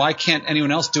stuff, and why can't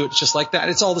anyone else do it just like that?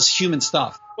 It's all this human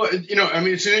stuff. Well, it's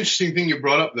an interesting thing you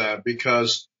brought up there,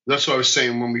 because that's what I was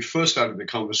saying when we first started the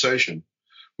conversation.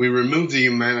 We removed the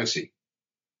humanity.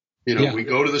 We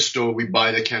go to the store, we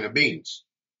buy the can of beans,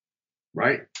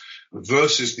 right?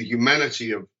 Versus the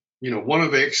humanity of, one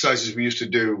of the exercises we used to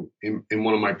do in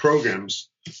one of my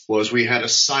programs was we had a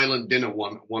silent dinner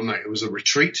one night. It was a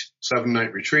retreat,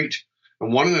 7-night retreat.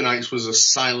 And one of the nights was a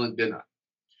silent dinner.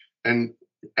 And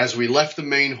as we left the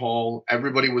main hall,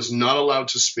 everybody was not allowed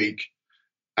to speak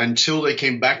until they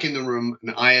came back in the room,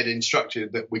 and I had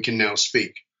instructed that we can now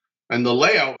speak. And the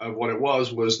layout of what it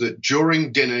was that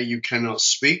during dinner, you cannot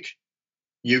speak.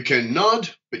 You can nod,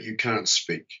 but you can't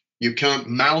speak. You can't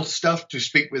mouth stuff to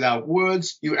speak without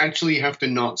words. You actually have to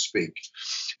not speak.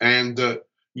 And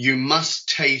you must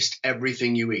taste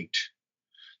everything you eat.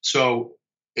 So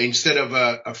instead of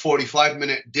a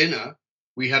 45-minute dinner,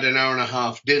 we had an hour and a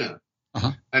half dinner.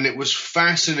 Uh-huh. And it was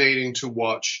fascinating to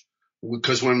watch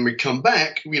because when we come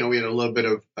back, we had a little bit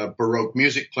of Baroque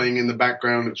music playing in the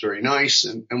background. It was very nice.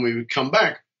 And we would come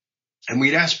back and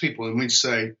we'd ask people and we'd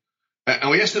say, and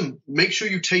we asked them, make sure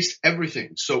you taste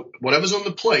everything. So whatever's on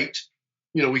the plate,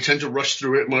 we tend to rush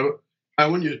through it. I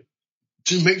want you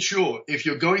to make sure if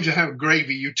you're going to have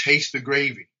gravy, you taste the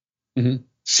gravy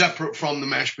separate from the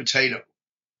mashed potato.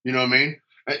 You know what I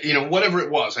mean? Whatever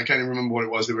it was, I can't even remember what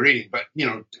it was they were eating, but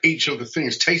each of the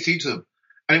things, taste each of them.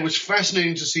 And it was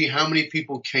fascinating to see how many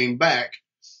people came back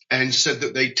and said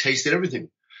that they tasted everything.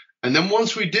 And then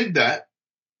once we did that,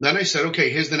 then I said, okay,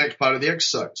 here's the next part of the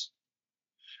exercise.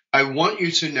 I want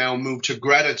you to now move to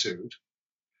gratitude,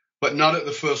 but not at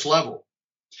the first level.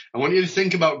 I want you to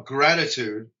think about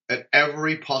gratitude at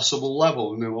every possible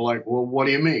level. And they were like, well, what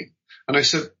do you mean? And I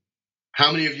said,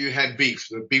 how many of you had beef?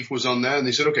 The beef was on there. And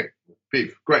they said, okay,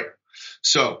 beef. Great.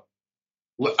 So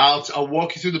I'll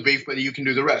walk you through the beef, but you can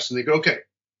do the rest. And they go, okay.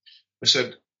 I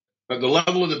said, at the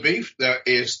level of the beef, there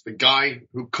is the guy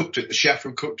who cooked it, the chef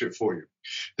who cooked it for you.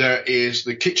 There is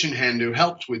the kitchen hand who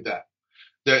helped with that.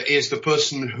 There is the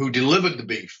person who delivered the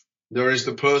beef. There is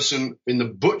the person in the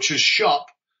butcher's shop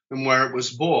and where it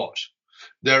was bought.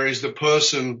 There is the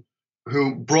person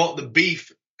who brought the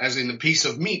beef, as in the piece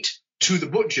of meat, to the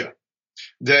butcher.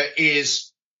 There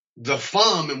is the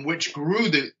farm in which grew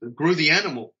the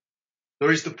animal.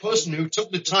 There is the person who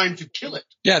took the time to kill it.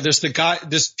 Yeah,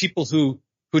 there's people who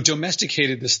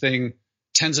domesticated this thing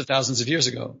tens of thousands of years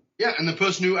ago. Yeah, and the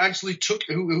person who actually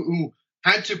who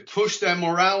had to push their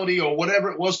morality or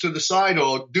whatever it was to the side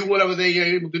or do whatever they were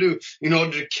able to do in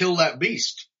order to kill that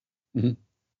beast. Mm-hmm.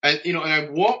 And, and I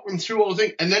walked them through all the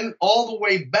things and then all the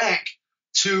way back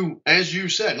to, as you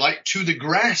said, like to the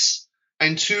grass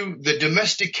and to the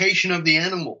domestication of the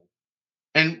animal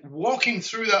and walking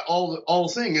through that all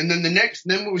thing. And then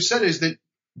then what we said is that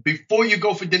before you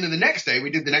go for dinner the next day,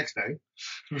 we did the next day,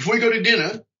 before you go to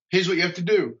dinner, here's what you have to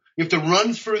do. You have to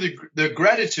run through the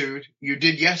gratitude you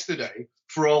did yesterday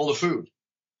for all the food.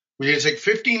 We're going to take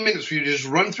 15 minutes for you to just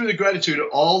run through the gratitude at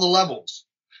all the levels.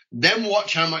 Then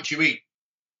watch how much you eat.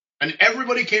 And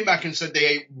everybody came back and said they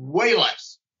ate way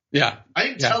less. Yeah. I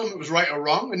didn't tell them it was right or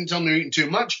wrong. I didn't tell them they were eating too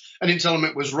much. I didn't tell them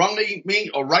it was wrong to eat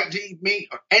meat or right to eat meat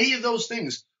or any of those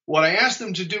things. What I asked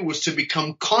them to do was to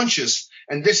become conscious.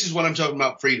 And this is what I'm talking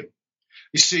about, freedom.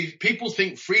 You see, people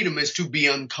think freedom is to be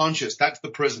unconscious. That's the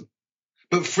prison.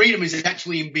 But freedom is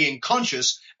actually in being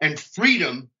conscious, and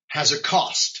freedom has a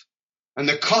cost. And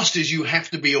the cost is you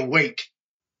have to be awake.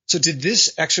 So did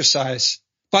this exercise,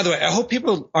 by the way, I hope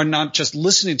people are not just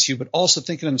listening to you, but also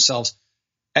thinking to themselves,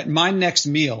 at my next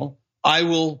meal, I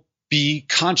will be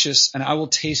conscious and I will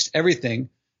taste everything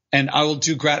and I will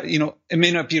do it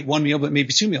may not be at one meal, but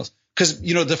maybe two meals. Because,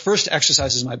 the first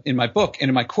exercise in my book and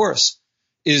in my course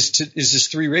is this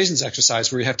 3 raisins exercise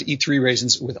where you have to eat 3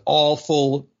 raisins with all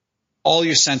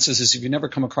your senses as if you've never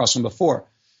come across one before.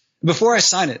 Before I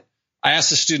sign it, I ask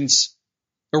the students,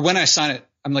 or when I sign it,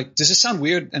 I'm like, does this sound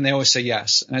weird? And they always say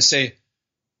yes. And I say,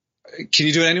 can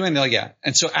you do it anyway? And they're like, yeah.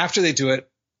 And so after they do it,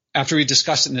 after we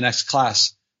discuss it in the next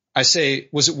class, I say,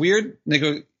 was it weird? And they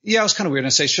go, yeah, it was kind of weird. And I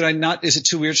say, is it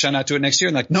too weird? Should I not do it next year?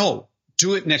 And they're like, no,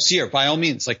 do it next year by all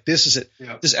means. Like, this is it.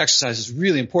 Yeah. This exercise is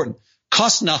really important.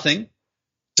 Costs nothing.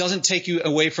 Doesn't take you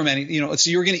away from any, so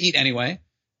you're going to eat anyway.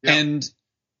 Yeah. And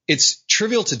it's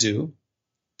trivial to do,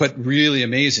 but really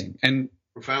amazing. And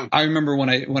profound. I remember when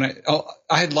I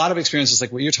had a lot of experiences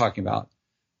like what you're talking about.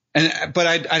 But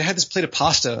I had this plate of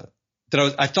pasta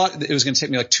that I thought that it was going to take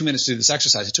me like 2 minutes to do this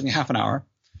exercise. It took me half an hour.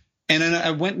 And then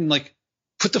I went and like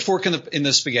put the fork in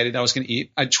the spaghetti that I was going to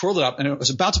eat. I twirled it up and I was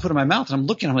about to put it in my mouth. And I'm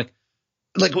looking, I'm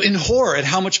like in horror at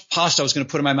how much pasta I was going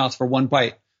to put in my mouth for one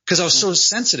bite because I was so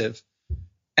sensitive.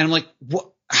 And I'm like,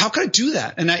 what? How could I do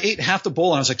that? And I ate half the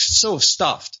bowl and I was like so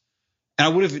stuffed. And I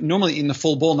would have normally eaten the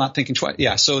full bowl, not thinking twice.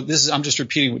 Yeah. So I'm just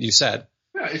repeating what you said.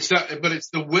 Yeah. But it's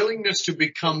the willingness to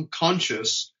become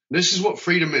conscious. This is what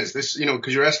freedom is. This,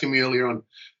 because you're asking me earlier on,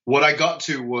 what I got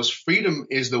to was freedom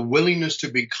is the willingness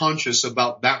to be conscious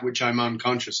about that which I'm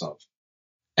unconscious of.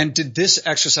 And did this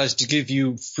exercise to give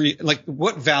you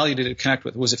what value did it connect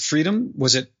with? Was it freedom?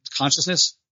 Was it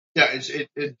consciousness? Yeah, it's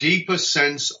a deeper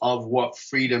sense of what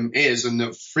freedom is, and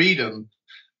that freedom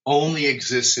only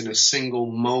exists in a single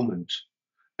moment,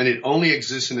 and it only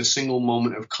exists in a single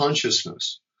moment of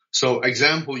consciousness. So,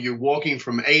 example, you're walking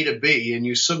from A to B, and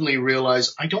you suddenly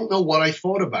realize, I don't know what I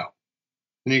thought about.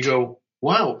 And you go,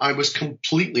 wow, I was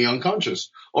completely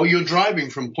unconscious. Or you're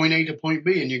driving from point A to point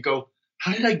B, and you go,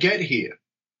 how did I get here?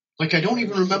 Like, I don't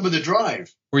even remember the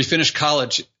drive. Where you finish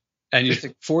college and you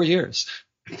think 4 years.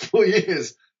 4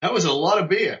 years. That was a lot of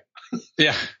beer.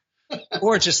 Yeah.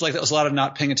 Or just like that was a lot of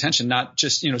not paying attention, not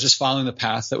just, just following the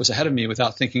path that was ahead of me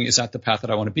without thinking, is that the path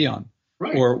that I want to be on?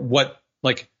 Right. Or what,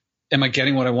 like, am I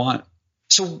getting what I want?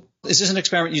 So is this an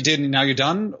experiment you did and now you're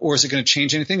done? Or is it going to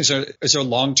change anything? Is there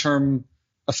long-term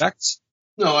effects?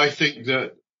 No, I think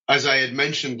that, as I had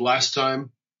mentioned last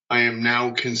time, I am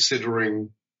now considering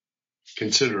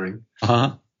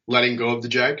letting go of the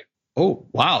Jag. Oh,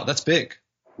 wow. That's big.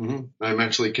 Mm-hmm. I'm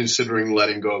actually considering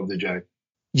letting go of the Jag.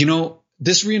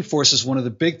 This reinforces one of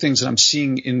the big things that I'm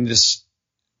seeing in this,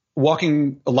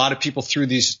 walking a lot of people through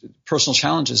these personal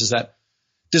challenges, is that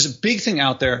there's a big thing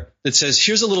out there that says,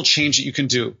 here's a little change that you can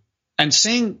do. And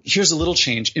saying, here's a little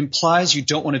change implies you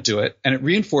don't want to do it. And it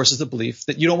reinforces the belief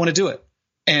that you don't want to do it.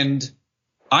 And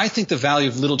I think the value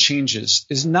of little changes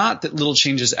is not that little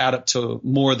changes add up to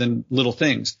more than little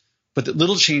things, but that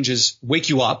little changes wake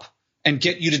you up and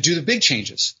get you to do the big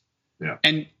changes. Yeah.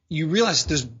 And you realize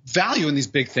there's value in these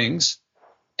big things,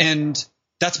 and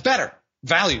that's better.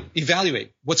 Value,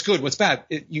 evaluate what's good, what's bad.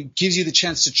 It gives you the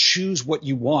chance to choose what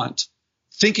you want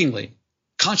thinkingly,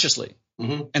 consciously.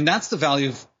 Mm-hmm. And that's the value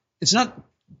of, it's not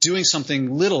doing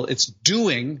something little, it's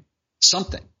doing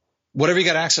something, whatever you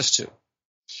got access to.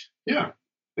 Yeah.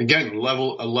 Again, a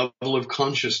level of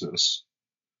consciousness.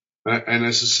 And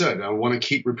as I said, I want to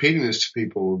keep repeating this to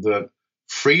people, that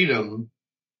freedom,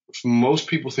 most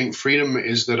people think freedom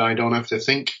is that I don't have to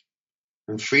think,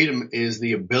 and freedom is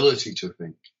the ability to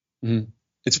think. Mm-hmm.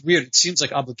 It's weird. It seems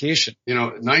like obligation.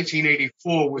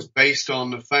 1984 was based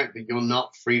on the fact that you're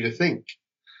not free to think,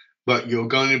 but you're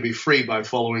going to be free by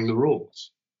following the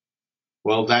rules.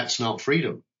 Well, that's not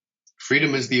freedom.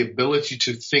 Freedom is the ability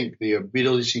to think, the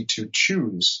ability to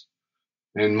choose.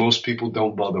 And most people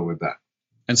don't bother with that.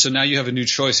 And so now you have a new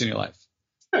choice in your life.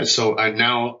 Yeah, so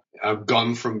I've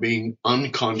gone from being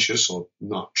unconscious, or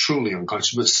not truly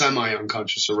unconscious, but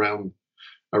semi-unconscious around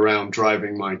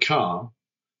driving my car,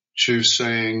 to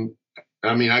saying,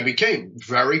 I became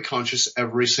very conscious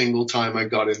every single time I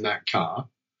got in that car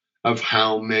of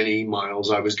how many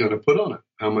miles I was going to put on it,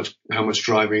 how much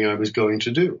driving I was going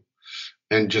to do,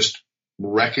 and just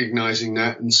recognizing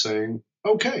that and saying,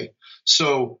 okay,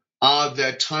 so are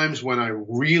there times when I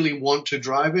really want to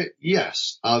drive it?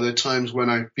 Yes. Are there times when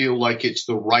I feel like it's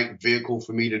the right vehicle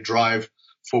for me to drive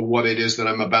for what it is that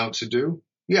I'm about to do?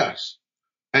 Yes.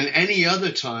 And any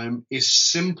other time is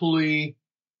simply,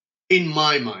 in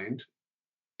my mind,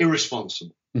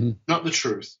 irresponsible. Mm-hmm. Not the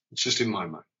truth. It's just in my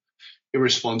mind.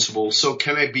 Irresponsible. So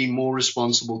can I be more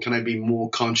responsible? Can I be more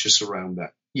conscious around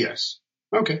that? Yes.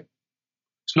 Okay.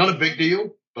 It's not a big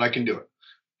deal, but I can do it.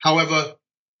 However,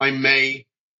 I may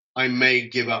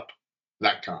give up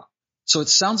that car. So it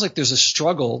sounds like there's a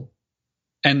struggle,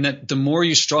 and that the more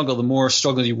you struggle, the more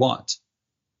struggle you want.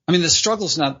 The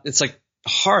struggle's not, it's like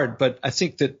hard, but I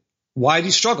think that, why do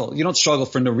you struggle? You don't struggle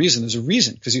for no reason. There's a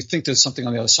reason, because you think there's something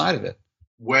on the other side of it.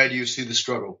 Where do you see the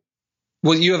struggle?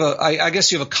 Well, I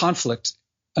guess you have a conflict,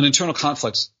 an internal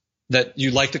conflict, that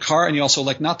you like the car and you also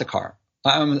like not the car.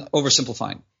 I'm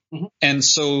oversimplifying. Mm-hmm. And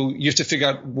so you have to figure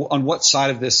out on what side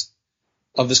of this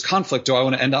conflict do I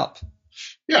want to end up?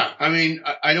 Yeah.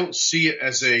 I don't see it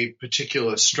as a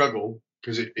particular struggle,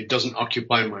 because it doesn't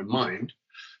occupy my mind.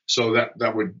 So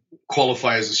that would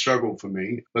qualify as a struggle for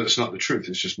me, but it's not the truth.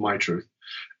 It's just my truth.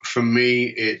 For me,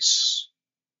 it's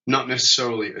not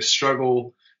necessarily a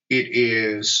struggle. It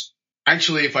is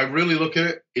actually, if I really look at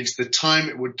it, it's the time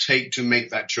it would take to make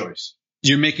that choice.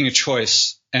 You're making a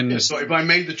choice. And yeah, so if I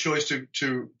made the choice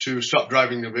to stop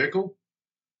driving the vehicle,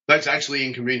 that's actually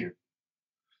inconvenient.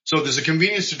 So there's a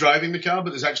convenience to driving the car, but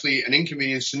there's actually an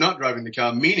inconvenience to not driving the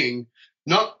car, meaning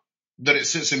not that it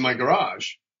sits in my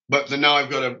garage, but then now I've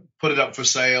got to put it up for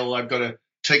sale. I've got to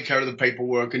take care of the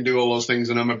paperwork and do all those things.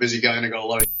 And I'm a busy guy and I got a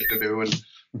lot of shit to do. And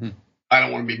mm-hmm. I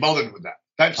don't want to be bothered with that.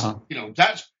 That's,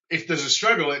 that's, if there's a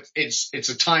struggle, it's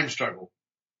a time struggle,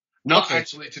 not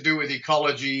actually to do with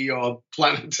ecology or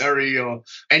planetary or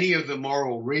any of the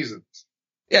moral reasons.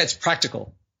 Yeah, it's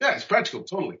practical. Yeah, it's practical.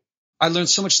 Totally. I learned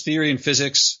so much theory in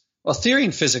physics. Well, theory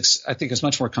in physics, I think, is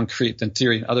much more concrete than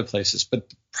theory in other places,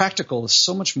 but practical is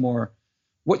so much more.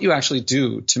 What you actually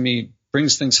do, to me,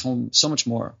 brings things home so much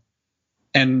more.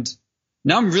 And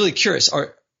now I'm really curious.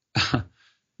 There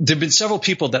have been several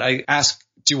people that I ask,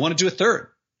 do you want to do a third?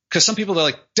 Because some people are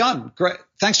like, done, great,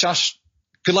 thanks, Josh.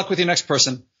 Good luck with your next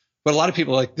person. But a lot of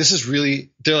people are like, this is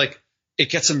really, they're like, it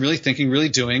gets them really thinking, really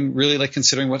doing, really like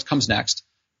considering what comes next.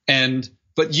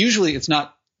 But usually it's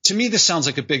not, to me, this sounds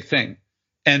like a big thing.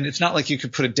 And it's not like you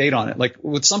could put a date on it. Like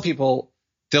with some people,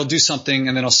 they'll do something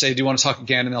and then I'll say, do you want to talk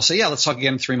again? And they'll say, yeah, let's talk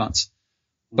again in 3 months.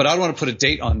 But I don't want to put a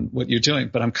date on what you're doing,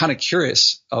 but I'm kind of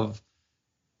curious of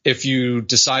if you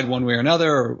decide one way or another,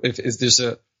 or if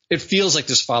it feels like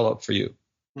there's follow-up for you.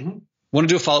 Mm-hmm. Want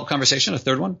to do a follow-up conversation, a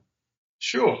third one?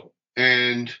 Sure.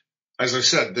 And as I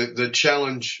said, the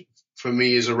challenge for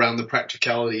me is around the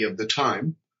practicality of the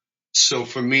time. So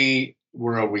for me,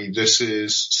 where are we? This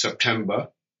is September.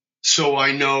 So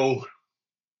I know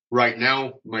right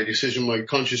now my decision, my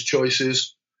conscious choice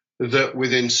is that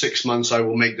within 6 months I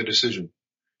will make the decision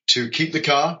to keep the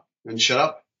car and shut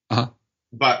up,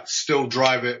 but still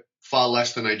drive it far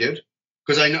less than I did.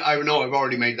 Because I know I've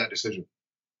already made that decision.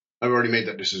 I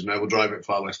will drive it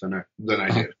far less than I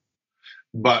did.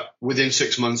 But within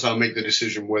 6 months, I'll make the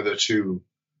decision whether to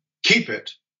keep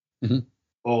it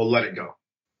or let it go.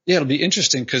 Yeah, it'll be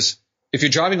interesting because if you're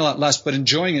driving a lot less but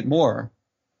enjoying it more,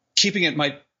 keeping it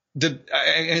might.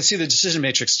 I see the decision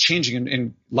matrix changing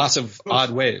in lots of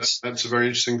odd ways. That's a very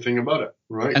interesting thing about it,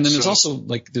 right? And then there's also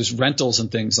like there's rentals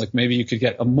and things. Like maybe you could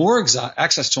get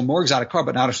access to a more exotic car,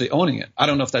 but not actually owning it. I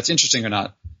don't know if that's interesting or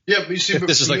not. Yeah, but you see, if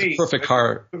this is like a perfect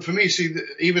car. But for me, see,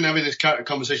 even having this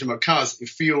conversation about cars, it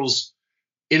feels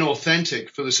inauthentic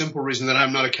for the simple reason that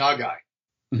I'm not a car guy.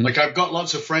 Mm-hmm. Like I've got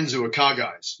lots of friends who are car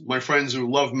guys. My friends who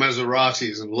love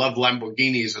Maseratis and love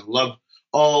Lamborghinis and love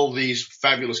all these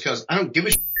fabulous cars. I don't give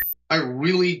a shit. I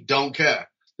really don't care.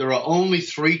 There are only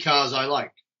 3 cars I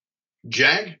like.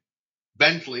 Jag,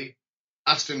 Bentley,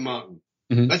 Aston Martin.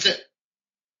 Mm-hmm. That's it.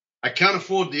 I can't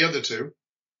afford the other 2.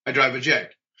 I drive a Jag.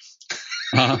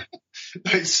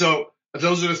 So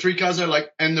those are the 3 cars I like.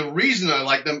 And the reason I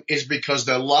like them is because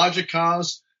they're larger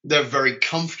cars, they're very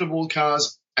comfortable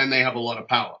cars, and they have a lot of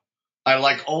power. I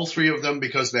like all 3 of them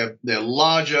because they're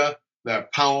larger, they're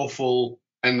powerful,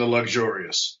 and they're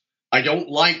luxurious. I don't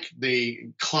like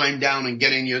the climb down and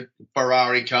get in your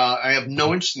Ferrari car. I have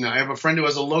no interest in that. I have a friend who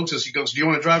has a Lotus. He goes, do you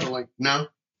want to drive it? I'm like, no.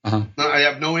 No, I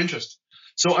have no interest.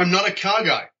 So I'm not a car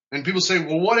guy. And people say,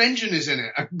 well, what engine is in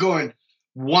it? I'm going,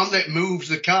 one that moves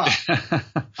the car.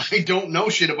 I don't know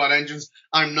shit about engines.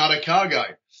 I'm not a car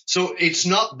guy. So it's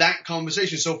not that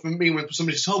conversation. So for me, when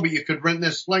somebody says, oh, but you could rent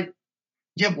this, like,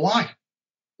 yeah, why?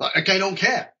 Like, I don't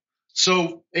care.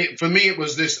 So for me, I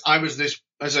was this,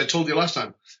 as I told you last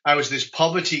time, I was this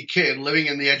poverty kid living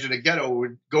in the edge of the ghetto who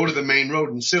would go to the main road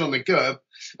and sit on the curb,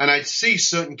 and I'd see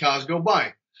certain cars go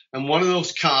by. And one of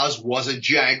those cars was a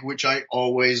Jag, which I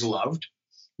always loved.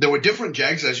 There were different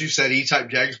Jags, as you said, E-type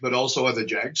Jags, but also other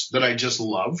Jags that I just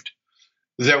loved.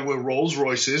 There were Rolls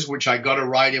Royces, which I got a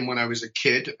ride in when I was a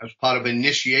kid as part of an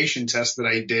initiation test that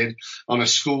I did on a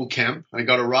school camp. I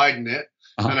got a ride in it.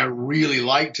 And I really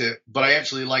liked it, but I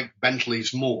actually liked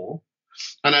Bentleys more.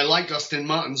 And I liked Aston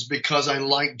Martins because I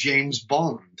liked James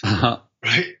Bond,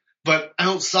 right? But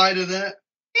outside of that,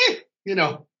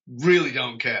 really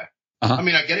don't care. I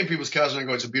mean, I get in people's cars and I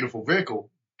go, it's a beautiful vehicle,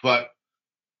 but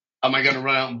am I going to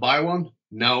run out and buy one?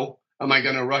 No. Am I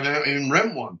going to run out and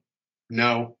rent one?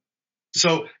 No.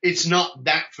 So it's not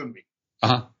that for me.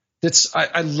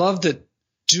 I love that.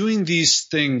 Doing these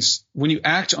things, when you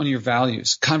act on your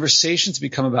values, conversations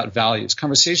become about values.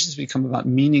 Conversations become about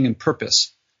meaning and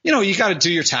purpose. You got to do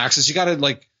your taxes. You got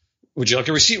to would you like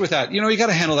a receipt with that? You got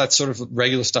to handle that sort of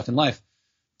regular stuff in life.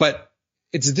 But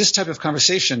it's this type of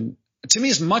conversation, to me,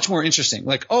 is much more interesting.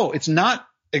 Like, oh, it's not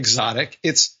exotic.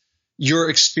 It's your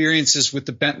experiences with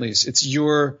the Bentleys. It's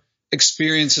your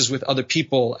experiences with other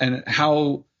people and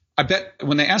how I bet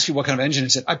when they ask you what kind of engine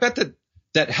it's in, I bet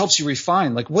that helps you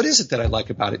refine, like, what is it that I like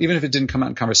about it, even if it didn't come out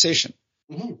in conversation.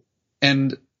 Mm-hmm.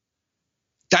 And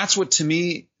that's what, to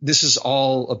me, this is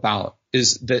all about,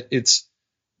 is that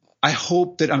I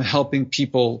hope that I'm helping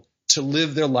people to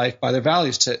live their life by their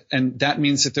values, and that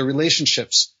means that their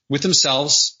relationships with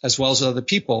themselves as well as with other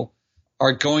people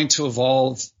are going to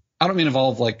evolve. I don't mean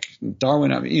evolve like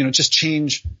Darwin, I mean, just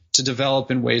change to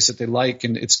develop in ways that they like,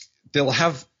 and they'll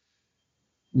have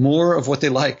more of what they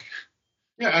like.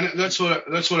 Yeah, and that's what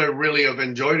I really have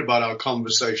enjoyed about our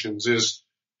conversations is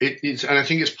and I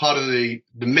think it's part of the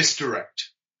misdirect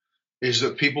is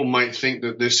that people might think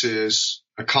that this is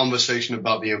a conversation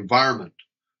about the environment,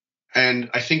 and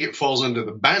I think it falls under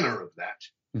the banner of that.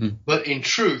 Mm-hmm. But in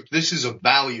truth, this is a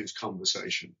values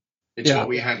conversation. It's what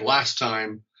we had last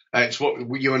time. It's what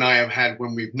you and I have had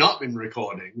when we've not been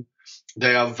recording.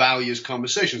 They are values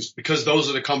conversations because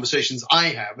those are the conversations I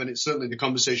have, and it's certainly the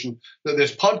conversation that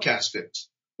this podcast is.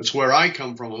 That's where I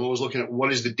come from. I'm always looking at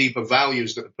what is the deeper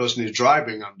values that the person is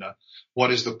driving under.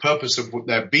 What is the purpose of what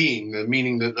their being, the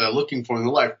meaning that they're looking for in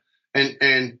their life.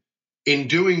 And in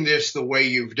doing this the way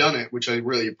you've done it, which I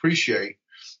really appreciate,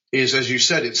 is, as you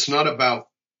said, it's not about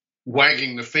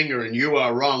wagging the finger and you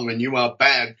are wrong and you are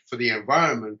bad for the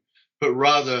environment, but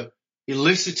rather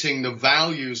eliciting the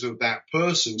values of that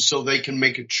person so they can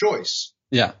make a choice.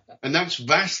 Yeah. And that's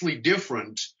vastly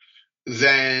different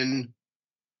than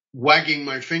wagging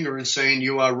my finger and saying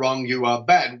you are wrong, you are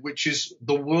bad, which is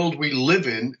the world we live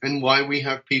in and why we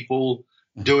have people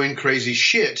doing crazy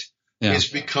shit is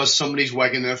because somebody's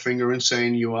wagging their finger and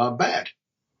saying you are bad.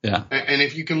 Yeah. And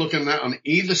if you can look at that on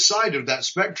either side of that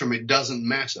spectrum, it doesn't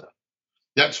matter.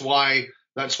 That's why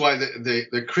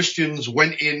the Christians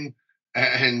went in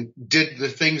and did the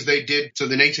things they did to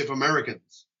the Native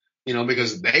Americans,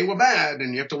 because they were bad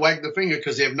and you have to wag the finger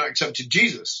because they have not accepted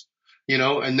Jesus,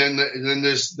 and then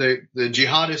there's the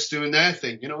jihadists doing their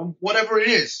thing, whatever it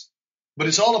is. But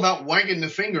it's all about wagging the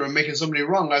finger and making somebody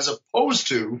wrong as opposed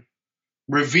to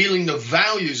revealing the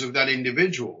values of that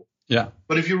individual. Yeah.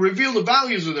 But if you reveal the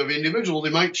values of the individual, they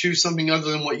might choose something other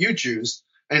than what you choose.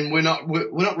 And we're not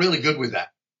really good with that.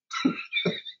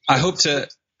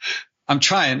 I'm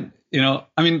trying,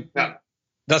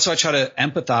 that's why I try to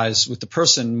empathize with the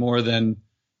person more than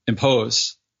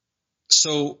impose.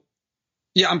 So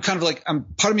yeah, I'm kind of like,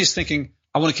 part of me is thinking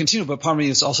I want to continue, but part of me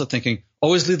is also thinking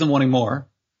always leave them wanting more.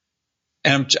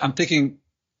 And I'm thinking,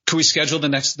 could we schedule the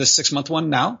 6-month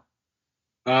one now?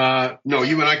 No,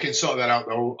 you and I can sort that out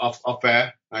though off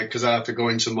air, because I have to go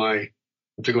into my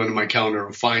calendar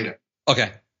and find it.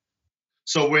 Okay.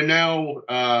 So we're now,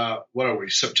 what are we,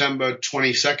 September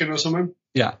 22nd or something?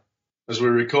 Yeah. As we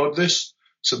record this,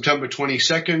 September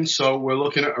 22nd. So we're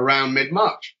looking at around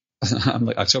mid-March. I'm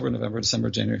like October, November,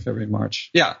 December, January, February, March.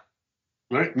 Yeah.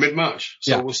 Right. Mid-March.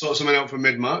 So we'll sort something out for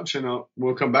mid-March and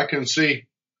we'll come back and see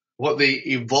what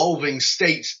the evolving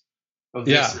state of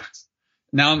this is.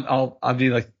 Now I'll be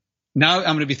like, now I'm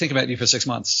going to be thinking about you for 6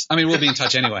 months. I mean, we'll be in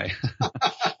touch anyway.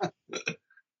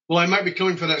 Well, I might be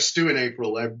coming for that stew in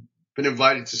April. I've been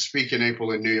invited to speak in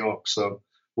April in New York. So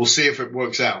we'll see if it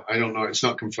works out. I don't know. It's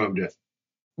not confirmed yet.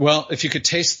 Well, if you could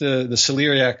taste the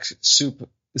celeriac soup,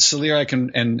 the celeriac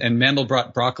and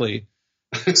Mandelbrot broccoli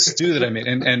stew that I made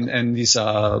and these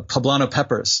poblano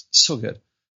peppers, so good.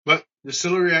 But the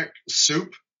celeriac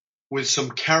soup with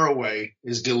some caraway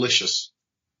is delicious.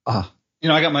 I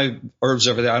got my herbs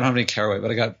over there. I don't have any caraway,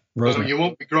 but I got rosemary. No, you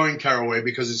won't be growing caraway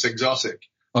because it's exotic.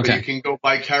 Okay. But you can go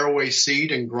buy caraway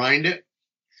seed and grind it.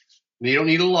 And you don't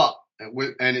need a lot.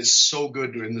 And it's so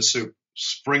good in the soup.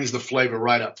 Springs the flavor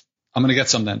right up. I'm going to get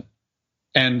some then.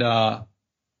 And,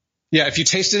 if you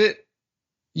tasted it,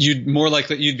 you'd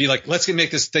be like, let's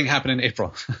make this thing happen in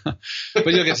April. But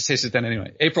you'll get to taste it then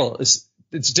anyway. April it's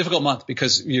a difficult month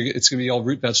because it's going to be all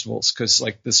root vegetables because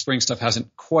like the spring stuff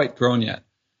hasn't quite grown yet.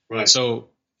 Right. So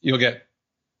you'll get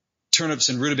turnips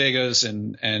and rutabagas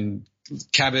and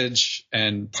cabbage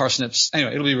and parsnips.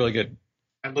 Anyway, it'll be really good.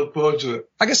 I look forward to it.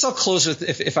 I guess I'll close with,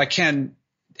 if I can,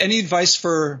 any advice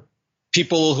for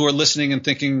people who are listening and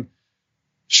thinking,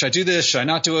 should I do this? Should I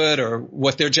not do it? Or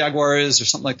what their Jaguar is or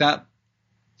something like that?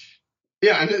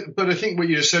 Yeah, but I think what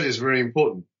you just said is very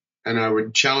important. And I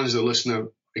would challenge the listener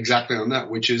exactly on that,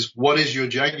 which is, what is your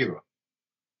Jaguar?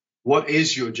 What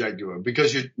is your Jaguar?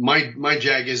 Because my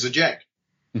Jag is a Jag.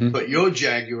 Mm-hmm. But your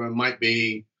Jaguar might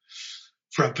be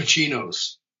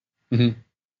Frappuccinos.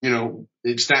 Mm-hmm.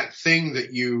 It's that thing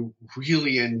that you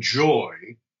really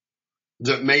enjoy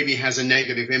that maybe has a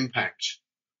negative impact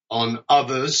on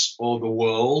others or the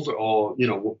world or,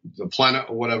 the planet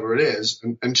or whatever it is.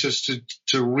 And just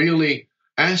to really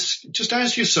ask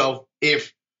yourself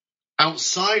if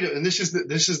outside, and this is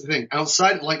the thing,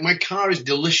 outside, like my car is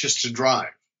delicious to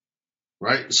drive,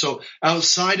 right? So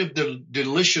outside of the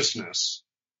deliciousness,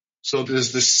 so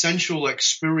there's the sensual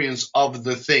experience of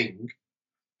the thing,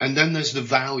 and then there's the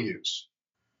values.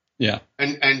 Yeah.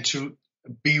 And to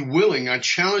be willing, I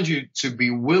challenge you to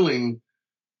be willing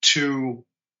to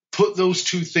put those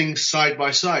two things side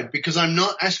by side, because I'm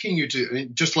not asking you to,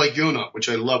 just like you're not, which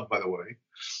I love, by the way,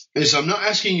 is I'm not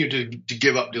asking you to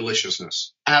give up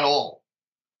deliciousness at all.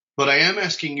 But I am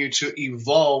asking you to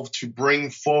evolve, to bring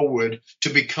forward, to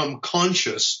become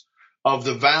conscious of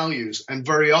the values. And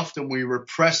very often we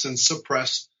repress and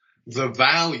suppress the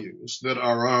values that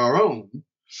are our own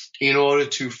in order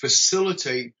to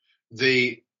facilitate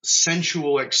the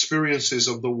sensual experiences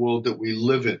of the world that we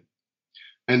live in.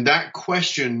 And that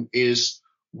question is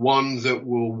one that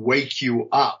will wake you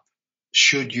up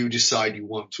should you decide you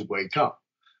want to wake up.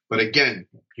 But again,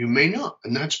 you may not,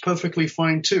 and that's perfectly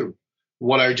fine too.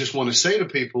 What I just want to say to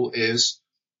people is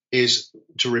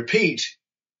to repeat,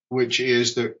 which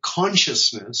is that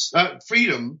consciousness,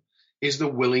 freedom is the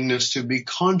willingness to be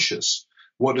conscious.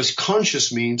 What does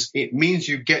conscious means? It means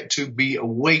you get to be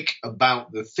awake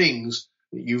about the things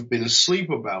that you've been asleep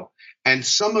about. And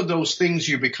some of those things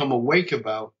you become awake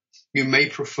about, you may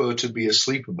prefer to be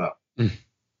asleep about.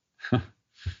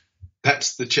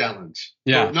 That's the challenge.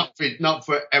 Yeah. Well, not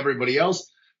for everybody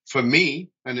else, for me,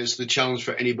 and it's the challenge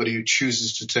for anybody who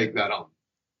chooses to take that on.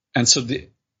 And so the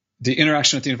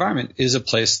interaction with the environment is a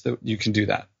place that you can do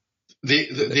that.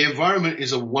 The environment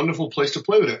is a wonderful place to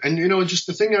play with it. And, just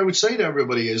the thing I would say to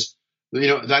everybody is,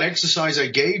 that exercise I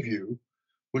gave you,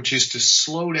 which is to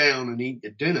slow down and eat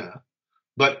your dinner,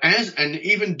 and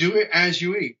even do it as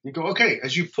you eat. You go, okay,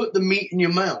 as you put the meat in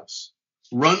your mouth,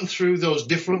 run through those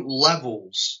different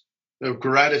levels of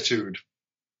gratitude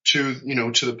to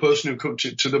the person who cooked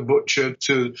it, to the butcher,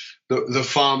 to the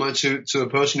farmer, to the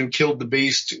person who killed the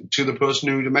beast, to the person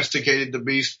who domesticated the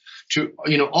beast, to,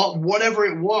 whatever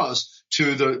it was,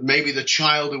 to maybe the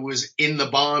child who was in the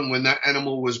barn when that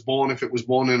animal was born, if it was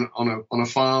born on a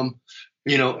farm,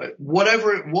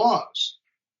 whatever it was,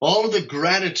 all of the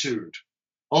gratitude,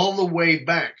 all the way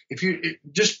back.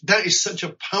 That is such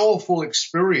a powerful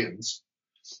experience.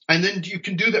 And then you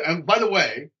can do that. And by the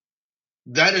way,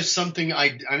 that is something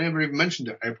I never even mentioned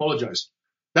it. I apologize.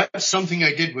 That's something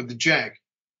I did with the Jag.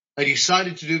 I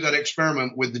decided to do that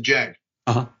experiment with the Jag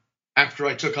after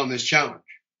I took on this challenge.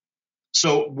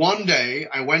 So one day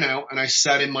I went out and I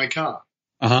sat in my car.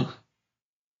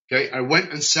 Okay. I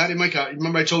went and sat in my car.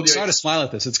 Remember I told you. Sorry to smile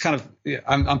at this. It's kind of,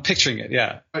 I'm picturing it.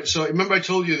 Yeah. Right, so remember I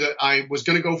told you that I was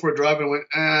going to go for a drive and I went,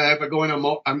 if I go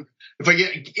in, if I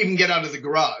even get out of the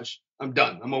garage, I'm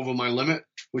done. I'm over my limit,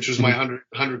 which was my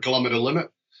 100 kilometer limit.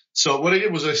 So what I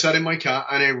did was I sat in my car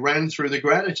and I ran through the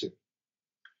gratitude.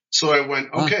 So I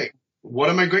went, okay, what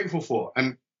am I grateful for?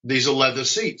 And these are leather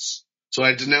seats. So I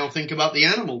had to now think about the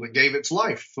animal that gave its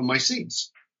life for my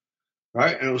seats.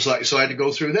 Right. And it was like, so I had to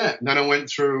go through that. And then I went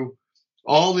through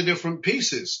all the different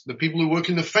pieces, the people who work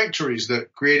in the factories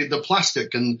that created the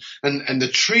plastic and the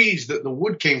trees that the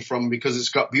wood came from because it's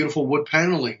got beautiful wood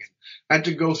paneling. I had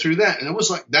to go through that. And it was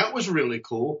like, that was really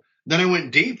cool. Then I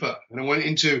went deeper and I went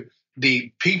into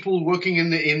the people working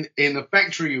in the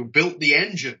factory who built the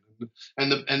engine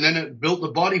and then it built the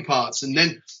body parts. And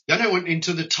then I went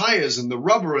into the tires and the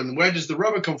rubber and where does the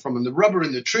rubber come from and the rubber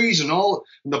and the trees and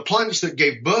the plants that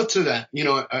gave birth to that,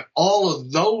 all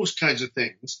of those kinds of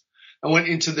things. I went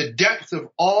into the depth of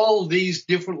all these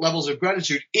different levels of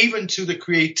gratitude, even to the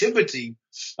creativity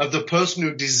of the person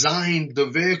who designed the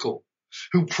vehicle,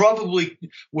 who probably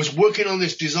was working on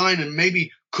this design and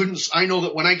maybe couldn't. I know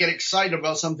that when I get excited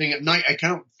about something at night, I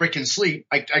can't freaking sleep.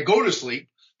 I go to sleep,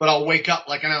 but I'll wake up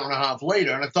like an hour and a half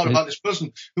later. And I thought about this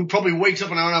person who probably wakes up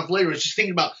an hour and a half later is just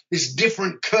thinking about this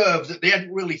different curve that they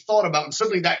hadn't really thought about. And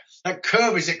suddenly that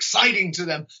curve is exciting to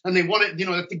them. And they want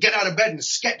it, to get out of bed and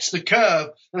sketch the curve.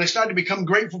 And I started to become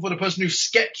grateful for the person who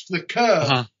sketched the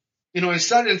curve. I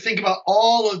started to think about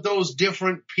all of those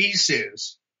different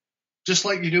pieces, just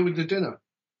like you do with the dinner.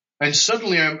 And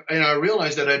suddenly I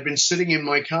realized that I'd been sitting in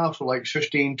my car for like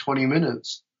 15, 20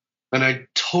 minutes. And I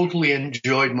totally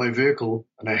enjoyed my vehicle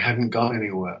and I hadn't gone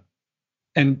anywhere.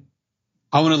 And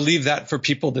I want to leave that for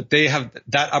people that they have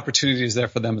that opportunity is there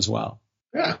for them as well.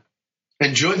 Yeah.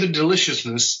 Enjoy the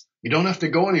deliciousness. You don't have to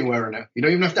go anywhere in it. You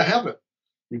don't even have to have it.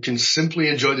 You can simply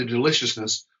enjoy the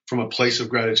deliciousness from a place of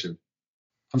gratitude.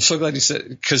 I'm so glad you said,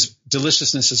 because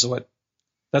deliciousness is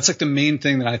that's like the main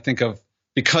thing that I think of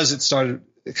because it started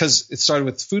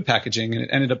with food packaging and it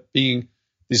ended up being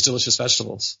these delicious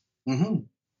vegetables. Mm-hmm.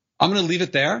 I'm going to leave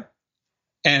it there.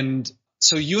 And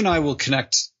so you and I will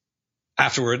connect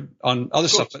afterward on other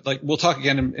stuff, but like we'll talk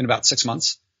again in about 6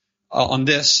 months on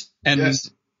this. And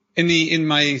yes. in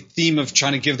my theme of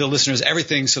trying to give the listeners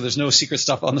everything, so there's no secret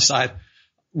stuff on the side,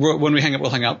 when we hang up,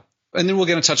 we'll hang up. And then we'll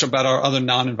get in touch about our other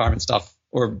non-environment stuff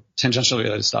or tangentially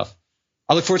related stuff.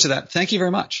 I look forward to that. Thank you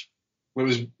very much. It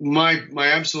was my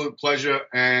absolute pleasure.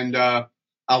 And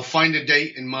I'll find a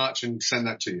date in March and send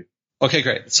that to you. Okay,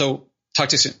 great. So talk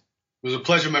to you soon. It was a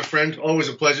pleasure, my friend. Always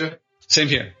a pleasure. Same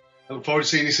here. I look forward to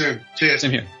seeing you soon. Cheers.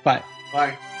 Same here. Bye.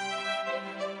 Bye.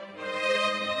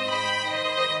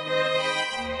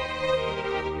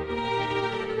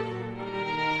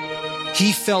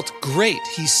 He felt great.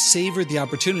 He savored the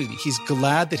opportunity. He's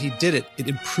glad that he did it. It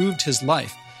improved his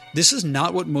life. This is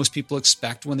not what most people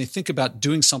expect when they think about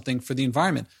doing something for the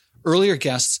environment. Earlier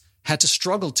guests had to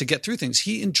struggle to get through things.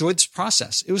 He enjoyed this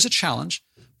process. It was a challenge,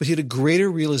 but he had a greater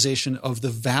realization of the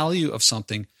value of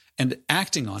something and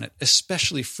acting on it,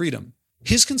 especially freedom.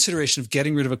 His consideration of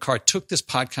getting rid of a car took this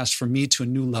podcast for me to a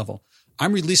new level.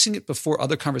 I'm releasing it before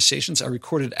other conversations I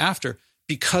recorded after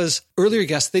because earlier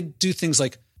guests, they do things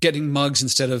like getting mugs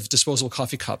instead of disposable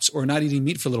coffee cups or not eating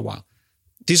meat for a little while.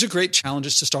 These are great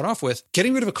challenges to start off with.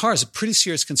 Getting rid of a car is a pretty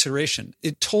serious consideration.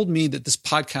 It told me that this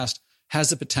podcast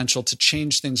has the potential to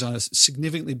change things on a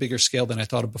significantly bigger scale than I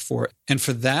thought of before. And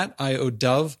for that, I owe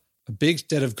Dove a big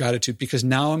debt of gratitude because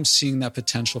now I'm seeing that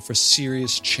potential for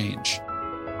serious change.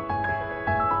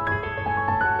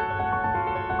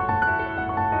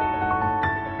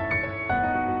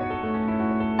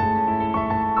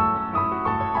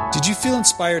 Did you feel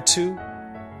inspired too?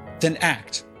 Then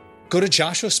act. Go to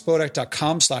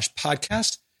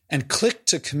joshuaspodek.com/podcast and click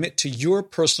to commit to your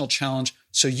personal challenge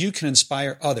so you can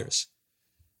inspire others.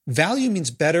 Value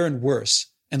means better and worse,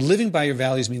 and living by your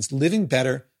values means living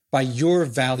better by your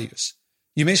values.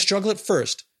 You may struggle at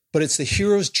first, but it's the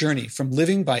hero's journey from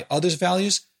living by others'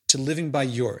 values to living by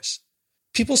yours.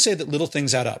 People say that little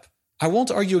things add up. I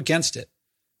won't argue against it,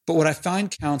 but what I find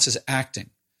counts is acting.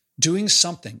 Doing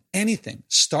something, anything,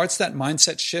 starts that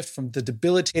mindset shift from the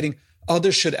debilitating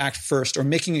others should act first or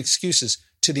making excuses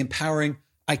to the empowering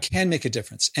I can make a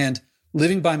difference. And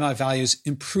living by my values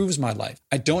improves my life.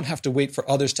 I don't have to wait for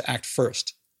others to act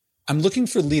first. I'm looking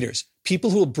for leaders, people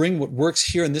who will bring what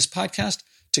works here in this podcast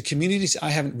to communities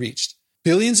I haven't reached.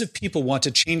 Billions of people want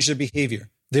to change their behavior.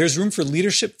 There's room for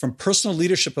leadership, from personal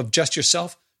leadership of just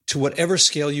yourself to whatever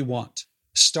scale you want.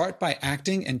 Start by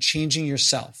acting and changing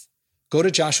yourself. Go to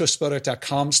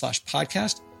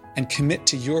joshuaspodek.com/podcast and commit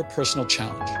to your personal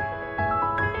challenge.